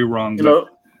 I could be wrong.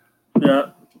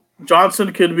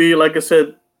 Johnson could be, like I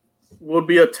said, would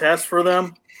be a test for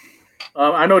them.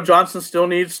 I know Johnson still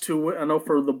needs to. I know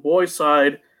for the boys'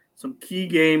 side, some key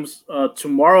games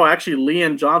tomorrow. Actually, Lee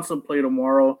and Johnson play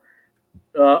tomorrow.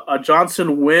 A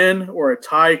Johnson win or a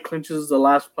tie clinches the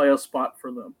last playoff spot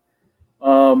for them.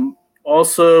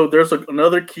 Also, there's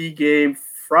another key game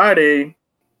Friday.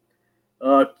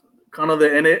 Kind of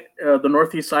the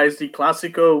Northeast ISD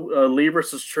Classico, Lee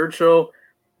versus Churchill.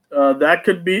 That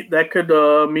could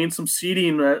mean some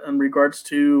seeding in regards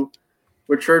to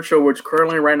with Churchill, which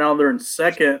currently right now they're in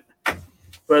second,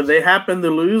 but they happen to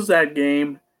lose that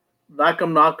game, knock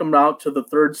them out to the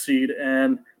third seed.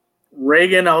 And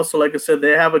Reagan also, like I said,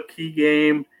 they have a key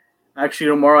game actually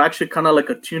tomorrow, kind of like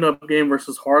a tune-up game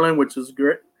versus Harlan, which is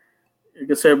great.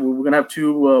 Like I said, we're going to have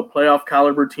two playoff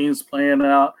caliber teams playing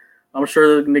out. I'm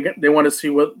sure they want to see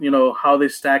how they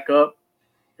stack up,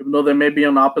 even though they may be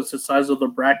on opposite sides of the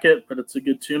bracket, but it's a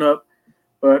good tune-up.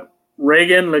 But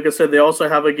Reagan, like I said, they also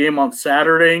have a game on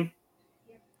Saturday.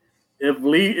 If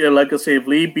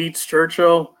Lee beats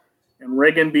Churchill and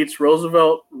Reagan beats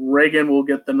Roosevelt, Reagan will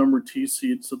get the number 2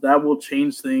 seed. So that will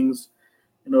change things,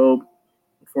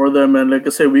 for them. And like I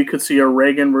said, we could see a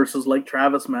Reagan versus Lake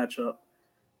Travis matchup,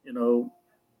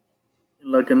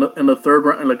 like in the third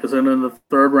round, like I said, in the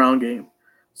third round game.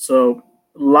 So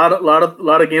a lot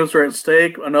of games are at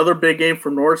stake. Another big game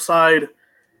for Northside,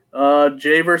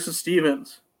 Jay versus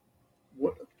Stevens.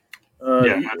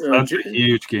 That's a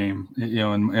huge game.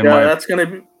 That's going to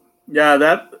be. Yeah,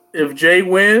 that if Jay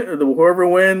whoever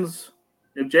wins,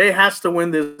 if Jay has to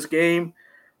win this game,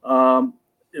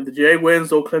 if the Jay wins,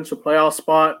 they'll clinch a playoff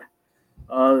spot.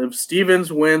 If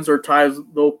Stevens wins or ties,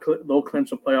 they'll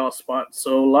clinch a playoff spot.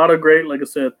 So a lot of great, like I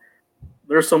said,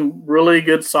 there's some really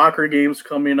good soccer games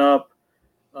coming up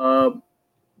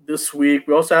this week.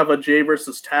 We also have a Jay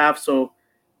versus Taft, so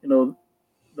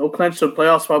they'll clinch the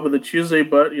playoff spot with the Tuesday,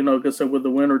 but like I said, with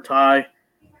the win or tie,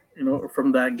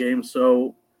 from that game.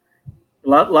 So a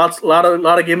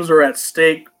lot of games are at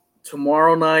stake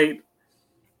tomorrow night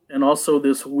and also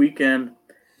this weekend.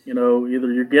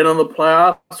 Either you get on the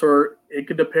playoffs, or it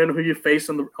could depend who you face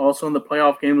also in the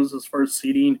playoff games as far as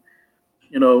seeding,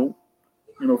 for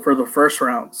the first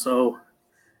round. So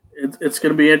it's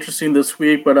going to be interesting this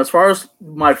week. But as far as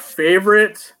my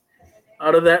favorite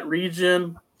out of that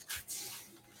region,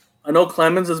 I know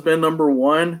Clemens has been number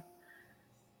one,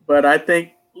 but I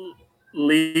think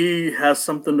Lee has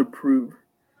something to prove.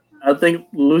 I think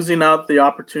losing out the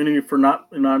opportunity for not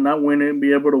winning and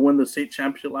be able to win the state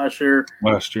championship last year.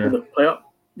 The playoff.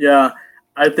 Yeah,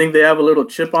 I think they have a little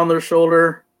chip on their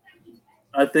shoulder.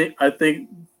 I think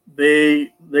they're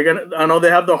gonna. I know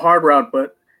they have the hard route,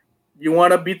 but you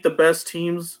want to beat the best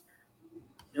teams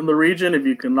in the region. If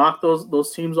you can knock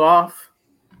those teams off,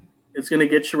 it's gonna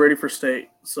get you ready for state.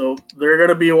 So they're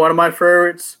gonna be one of my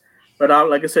favorites. But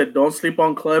like I said, don't sleep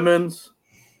on Clemens.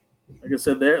 Like I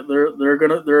said, they're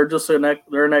just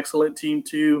they're an excellent team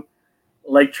too.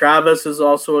 Lake Travis is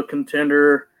also a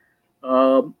contender,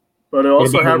 but they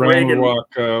also have Reagan.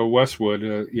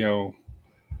 Westwood, Yeah,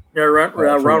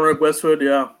 Round Westwood,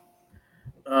 yeah.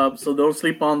 So don't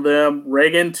sleep on them.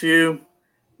 Reagan too.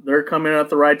 They're coming at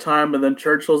the right time, and then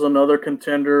Churchill's another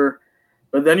contender.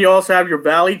 But then you also have your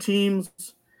Valley teams.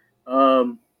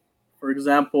 For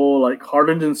example, like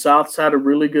Harlingen South's had a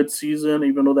really good season,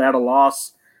 even though they had a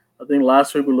loss. I think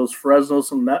last week with Los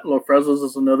Fresnos, and that Los Fresnos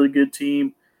is another good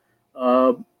team.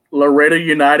 Laredo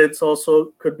United's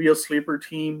also could be a sleeper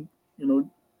team.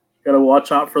 Got to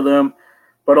watch out for them.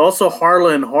 But also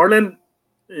Harlan. Harlan,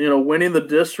 winning the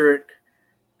district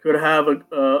could have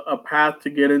a path to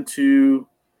get into,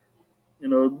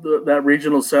 that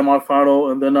regional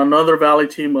semifinal. And then another Valley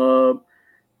team,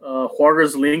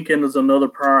 Juarez Lincoln, is another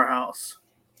powerhouse.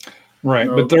 Right,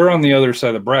 but they're on the other side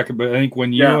of the bracket. But I think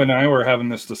when you and I were having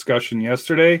this discussion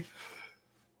yesterday,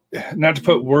 not to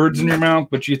put words in your mouth,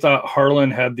 but you thought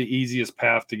Harlan had the easiest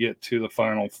path to get to the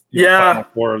final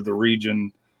four of the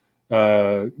region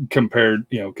compared,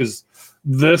 because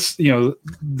this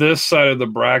side of the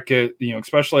bracket,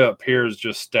 especially up here, is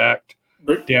just stacked.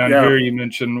 Down here, you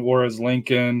mentioned Juarez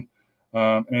Lincoln.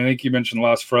 And I think you mentioned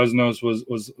Los Fresnos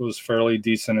was fairly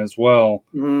decent as well.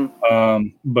 Mm-hmm.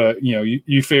 But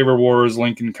you favor Juarez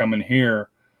Lincoln coming here.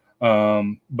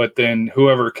 But then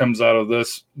whoever comes out of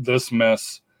this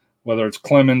mess, whether it's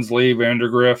Clemens, Lee,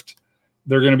 Vandergrift,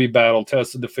 they're going to be battle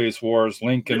tested to face Juarez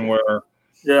Lincoln. Where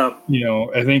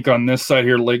I think on this side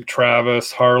here, Lake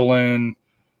Travis, Harlan,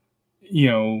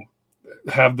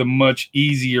 have the much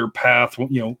easier path.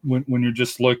 When you're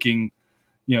just looking.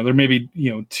 There may be,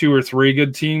 2 or 3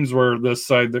 good teams, where this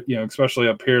side, that especially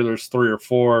up here, there's 3 or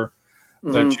 4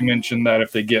 that you mentioned that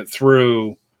if they get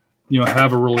through,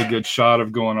 have a really good shot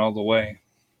of going all the way.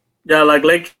 Yeah, like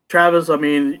Lake Travis,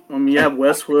 you have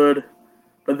Westwood,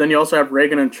 but then you also have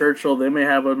Reagan and Churchill. They may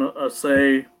have a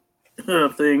say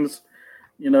of things.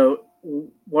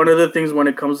 One of the things when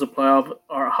it comes to playoff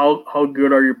are how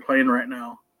good are you playing right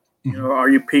now? Are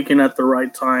you peaking at the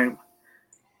right time?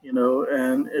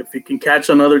 And if you can catch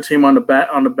another team on a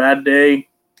bad day,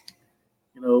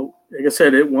 like I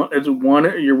said,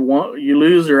 you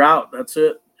lose, you're out. That's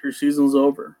it. Your season's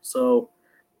over. So,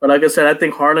 but like I said, I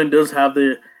think Harlan does have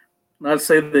not to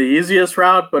say the easiest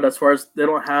route, but as far as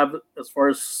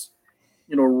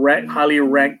highly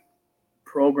ranked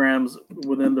programs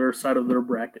within their side of their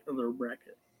bracket.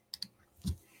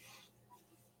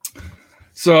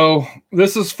 So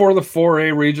this is for the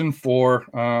 4A Region 4.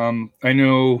 I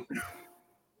know,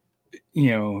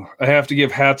 I have to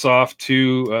give hats off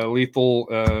to Lethal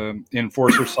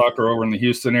Enforcer Soccer over in the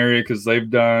Houston area, because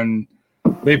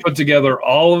they put together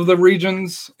all of the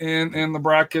regions and the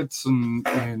brackets,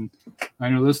 and I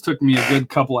know this took me a good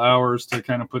couple hours to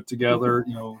kind of put together.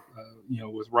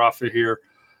 With Rafa here,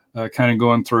 kind of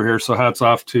going through here. So hats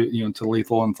off to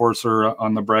Lethal Enforcer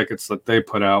on the brackets that they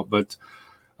put out, but.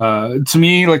 To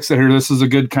me, like I said here, this is a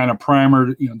good kind of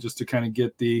primer, just to kind of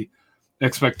get the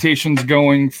expectations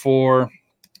going for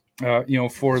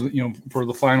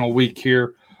the final week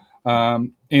here.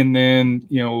 And then,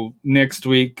 next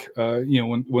week,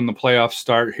 when the playoffs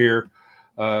start here,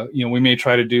 we may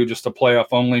try to do just a playoff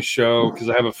only show, because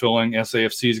I have a feeling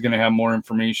SAFC is going to have more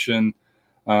information.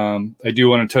 I do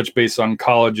want to touch base on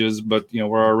colleges, but,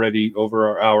 we're already over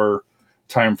our hour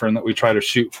time frame that we try to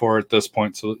shoot for at this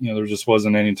point, so there just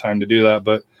wasn't any time to do that.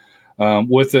 But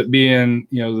with it being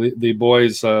the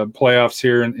boys playoffs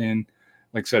here, and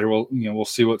like I said, we'll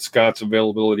see what Scott's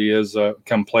availability is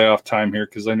come playoff time here,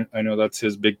 because I know that's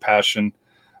his big passion,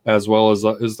 as well as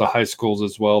the high schools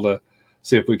as well, to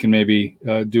see if we can maybe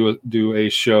do a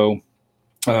show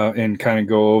and kind of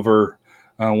go over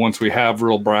once we have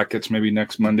real brackets, maybe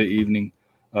next Monday evening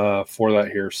for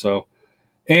that here. So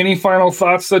Any final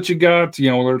thoughts that you got?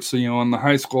 Whether it's on the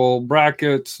high school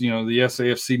brackets, the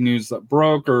SAFC news that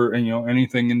broke, or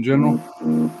anything in general.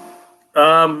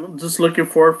 Just looking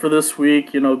forward for this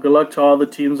week. Good luck to all the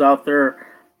teams out there.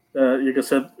 Like I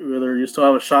said, whether you still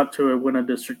have a shot to win a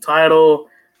district title,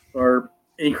 or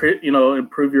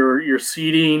improve your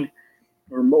seeding,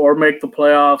 or make the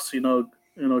playoffs.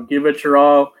 Give it your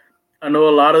all. I know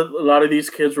a lot of these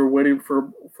kids were waiting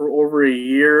for over a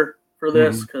year for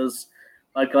this, because,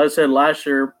 like I said last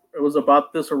year, it was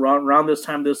about this around this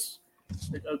time. This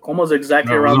almost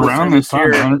exactly around this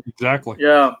time. Year, exactly.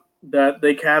 Yeah, that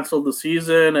they canceled the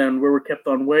season and we were kept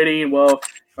on waiting. Well,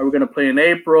 are we going to play in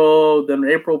April? Then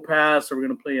April passed. Are we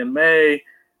going to play in May?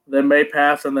 Then May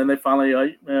passed, and then they finally,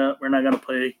 we're not going to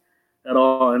play at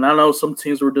all. And I know some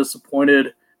teams were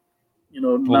disappointed,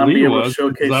 not being able to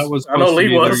showcase. That was supposed to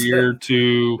be their year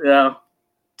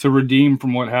to redeem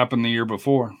from what happened the year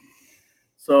before.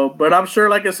 So, but I'm sure,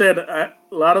 like I said, a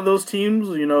lot of those teams,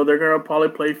 they're going to probably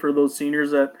play for those seniors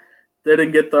that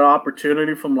didn't get the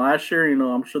opportunity from last year.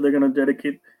 I'm sure they're going to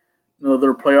dedicate,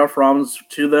 their playoff rounds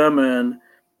to them. And,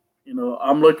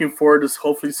 I'm looking forward to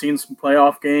hopefully seeing some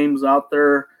playoff games out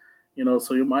there,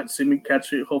 so you might see me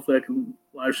catch it. Hopefully I can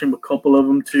live stream a couple of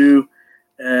them too.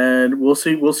 And we'll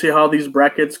see how these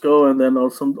brackets go. And then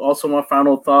also my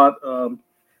final thought,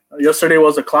 yesterday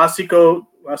was a Clásico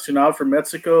Nacional for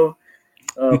Mexico.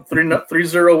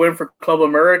 3-0 win for Club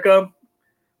America.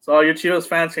 So all your Chivas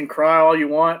fans can cry all you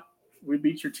want. We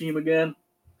beat your team again.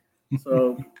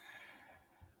 So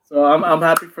I'm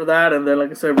happy for that. And then,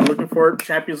 like I said, we're looking forward to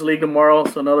Champions League tomorrow.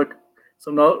 So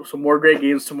some more great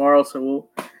games tomorrow. So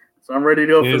I'm ready to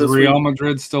go for this. Is Real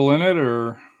Madrid still in it,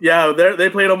 or? Yeah, they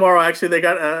play tomorrow. Actually, they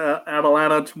got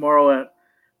Atalanta tomorrow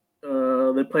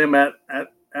they play them at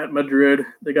Madrid.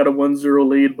 They got a 1-0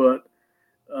 lead, but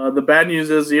the bad news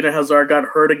is Eden Hazard got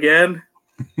hurt again.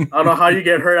 I don't know how you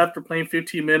get hurt after playing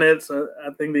 15 minutes.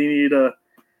 I think they need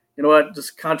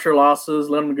just contra losses,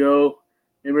 let him go.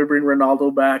 Maybe bring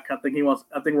Ronaldo back. I think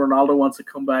Ronaldo wants to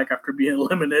come back after being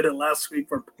eliminated last week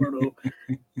for Porto.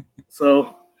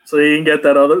 so he can get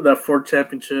that fourth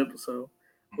championship. So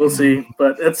we'll see.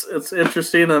 But it's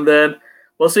interesting, and then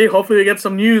we'll see. Hopefully we get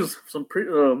some news, some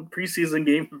preseason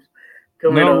games.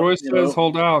 Royce says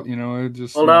hold out.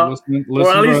 Just hold out. Listen or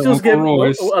at least just give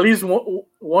Royce. At least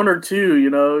one or two.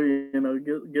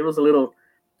 Give us a little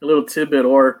tidbit,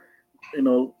 or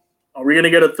are we gonna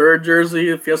get a third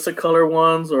jersey, Fiesta color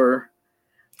ones, or?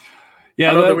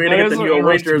 Yeah, we're gonna get the new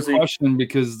away jersey. Question,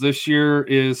 because this year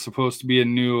is supposed to be a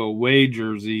new away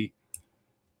jersey,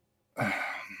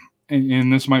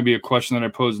 and this might be a question that I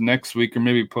pose next week, or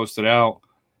maybe post it out.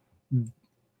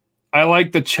 I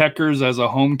like the checkers as a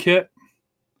home kit.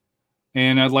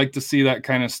 And I'd like to see that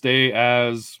kind of stay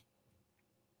as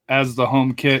the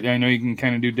home kit. I know you can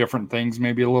kind of do different things,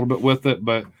 maybe a little bit with it,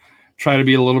 but try to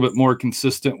be a little bit more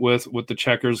consistent with the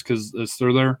checkers because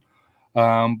they're there.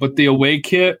 But the away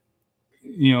kit,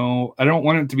 I don't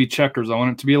want it to be checkers. I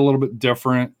want it to be a little bit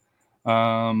different,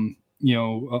 along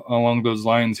those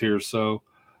lines here. So,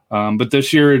 but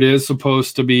this year it is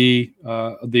supposed to be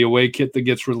the away kit that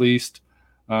gets released.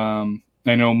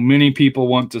 I know many people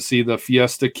want to see the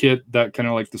Fiesta kit that kind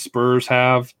of like the Spurs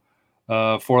have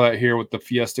for that here with the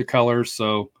Fiesta colors.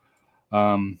 So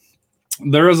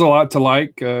there is a lot to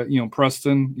like.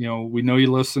 Preston, we know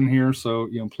you listen here, so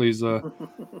please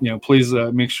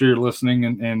make sure you're listening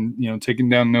and taking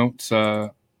down notes. I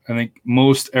think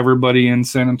most everybody in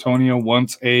San Antonio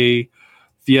wants a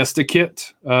Fiesta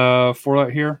kit for that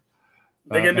here.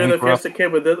 They can do the Fiesta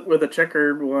kit with a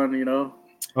checkered one,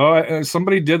 Oh,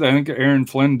 somebody did that. I think Aaron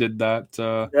Flynn did that.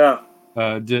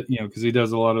 Because he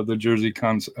does a lot of the jersey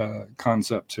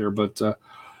concepts here. But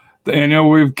I know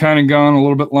we've kind of gone a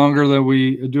little bit longer than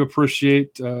we do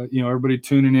appreciate, everybody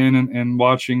tuning in and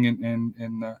watching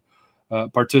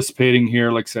and participating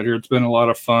here. Like I said, here it's been a lot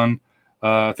of fun.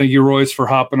 Thank you, Royce, for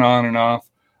hopping on and off.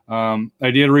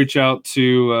 I did reach out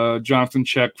to Jonathan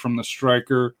Check from the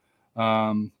Striker.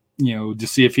 To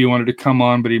see if he wanted to come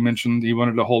on, but he mentioned he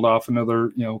wanted to hold off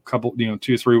another, couple,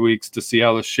 2-3 weeks to see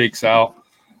how this shakes out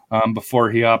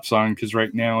before he hops on. Because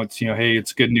right now it's, hey,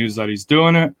 it's good news that he's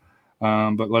doing it,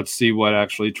 but let's see what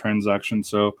actually transaction.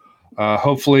 So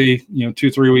hopefully,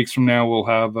 2-3 weeks from now we'll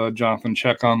have Jonathan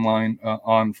Check online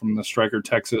on from the Striker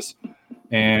Texas,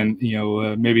 and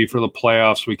maybe for the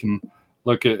playoffs we can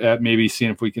look at maybe seeing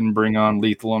if we can bring on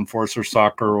Lethal Enforcer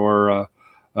Soccer or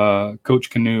Coach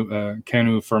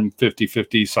Canu from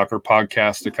 50/50 Soccer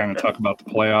Podcast to kind of talk about the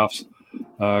playoffs.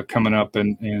 coming up,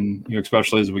 and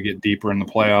especially as we get deeper in the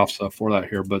playoffs for that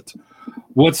here. But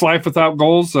what's life without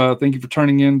goals? Thank you for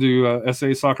turning into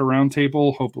SA Soccer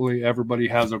Roundtable. Hopefully everybody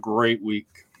has a great week.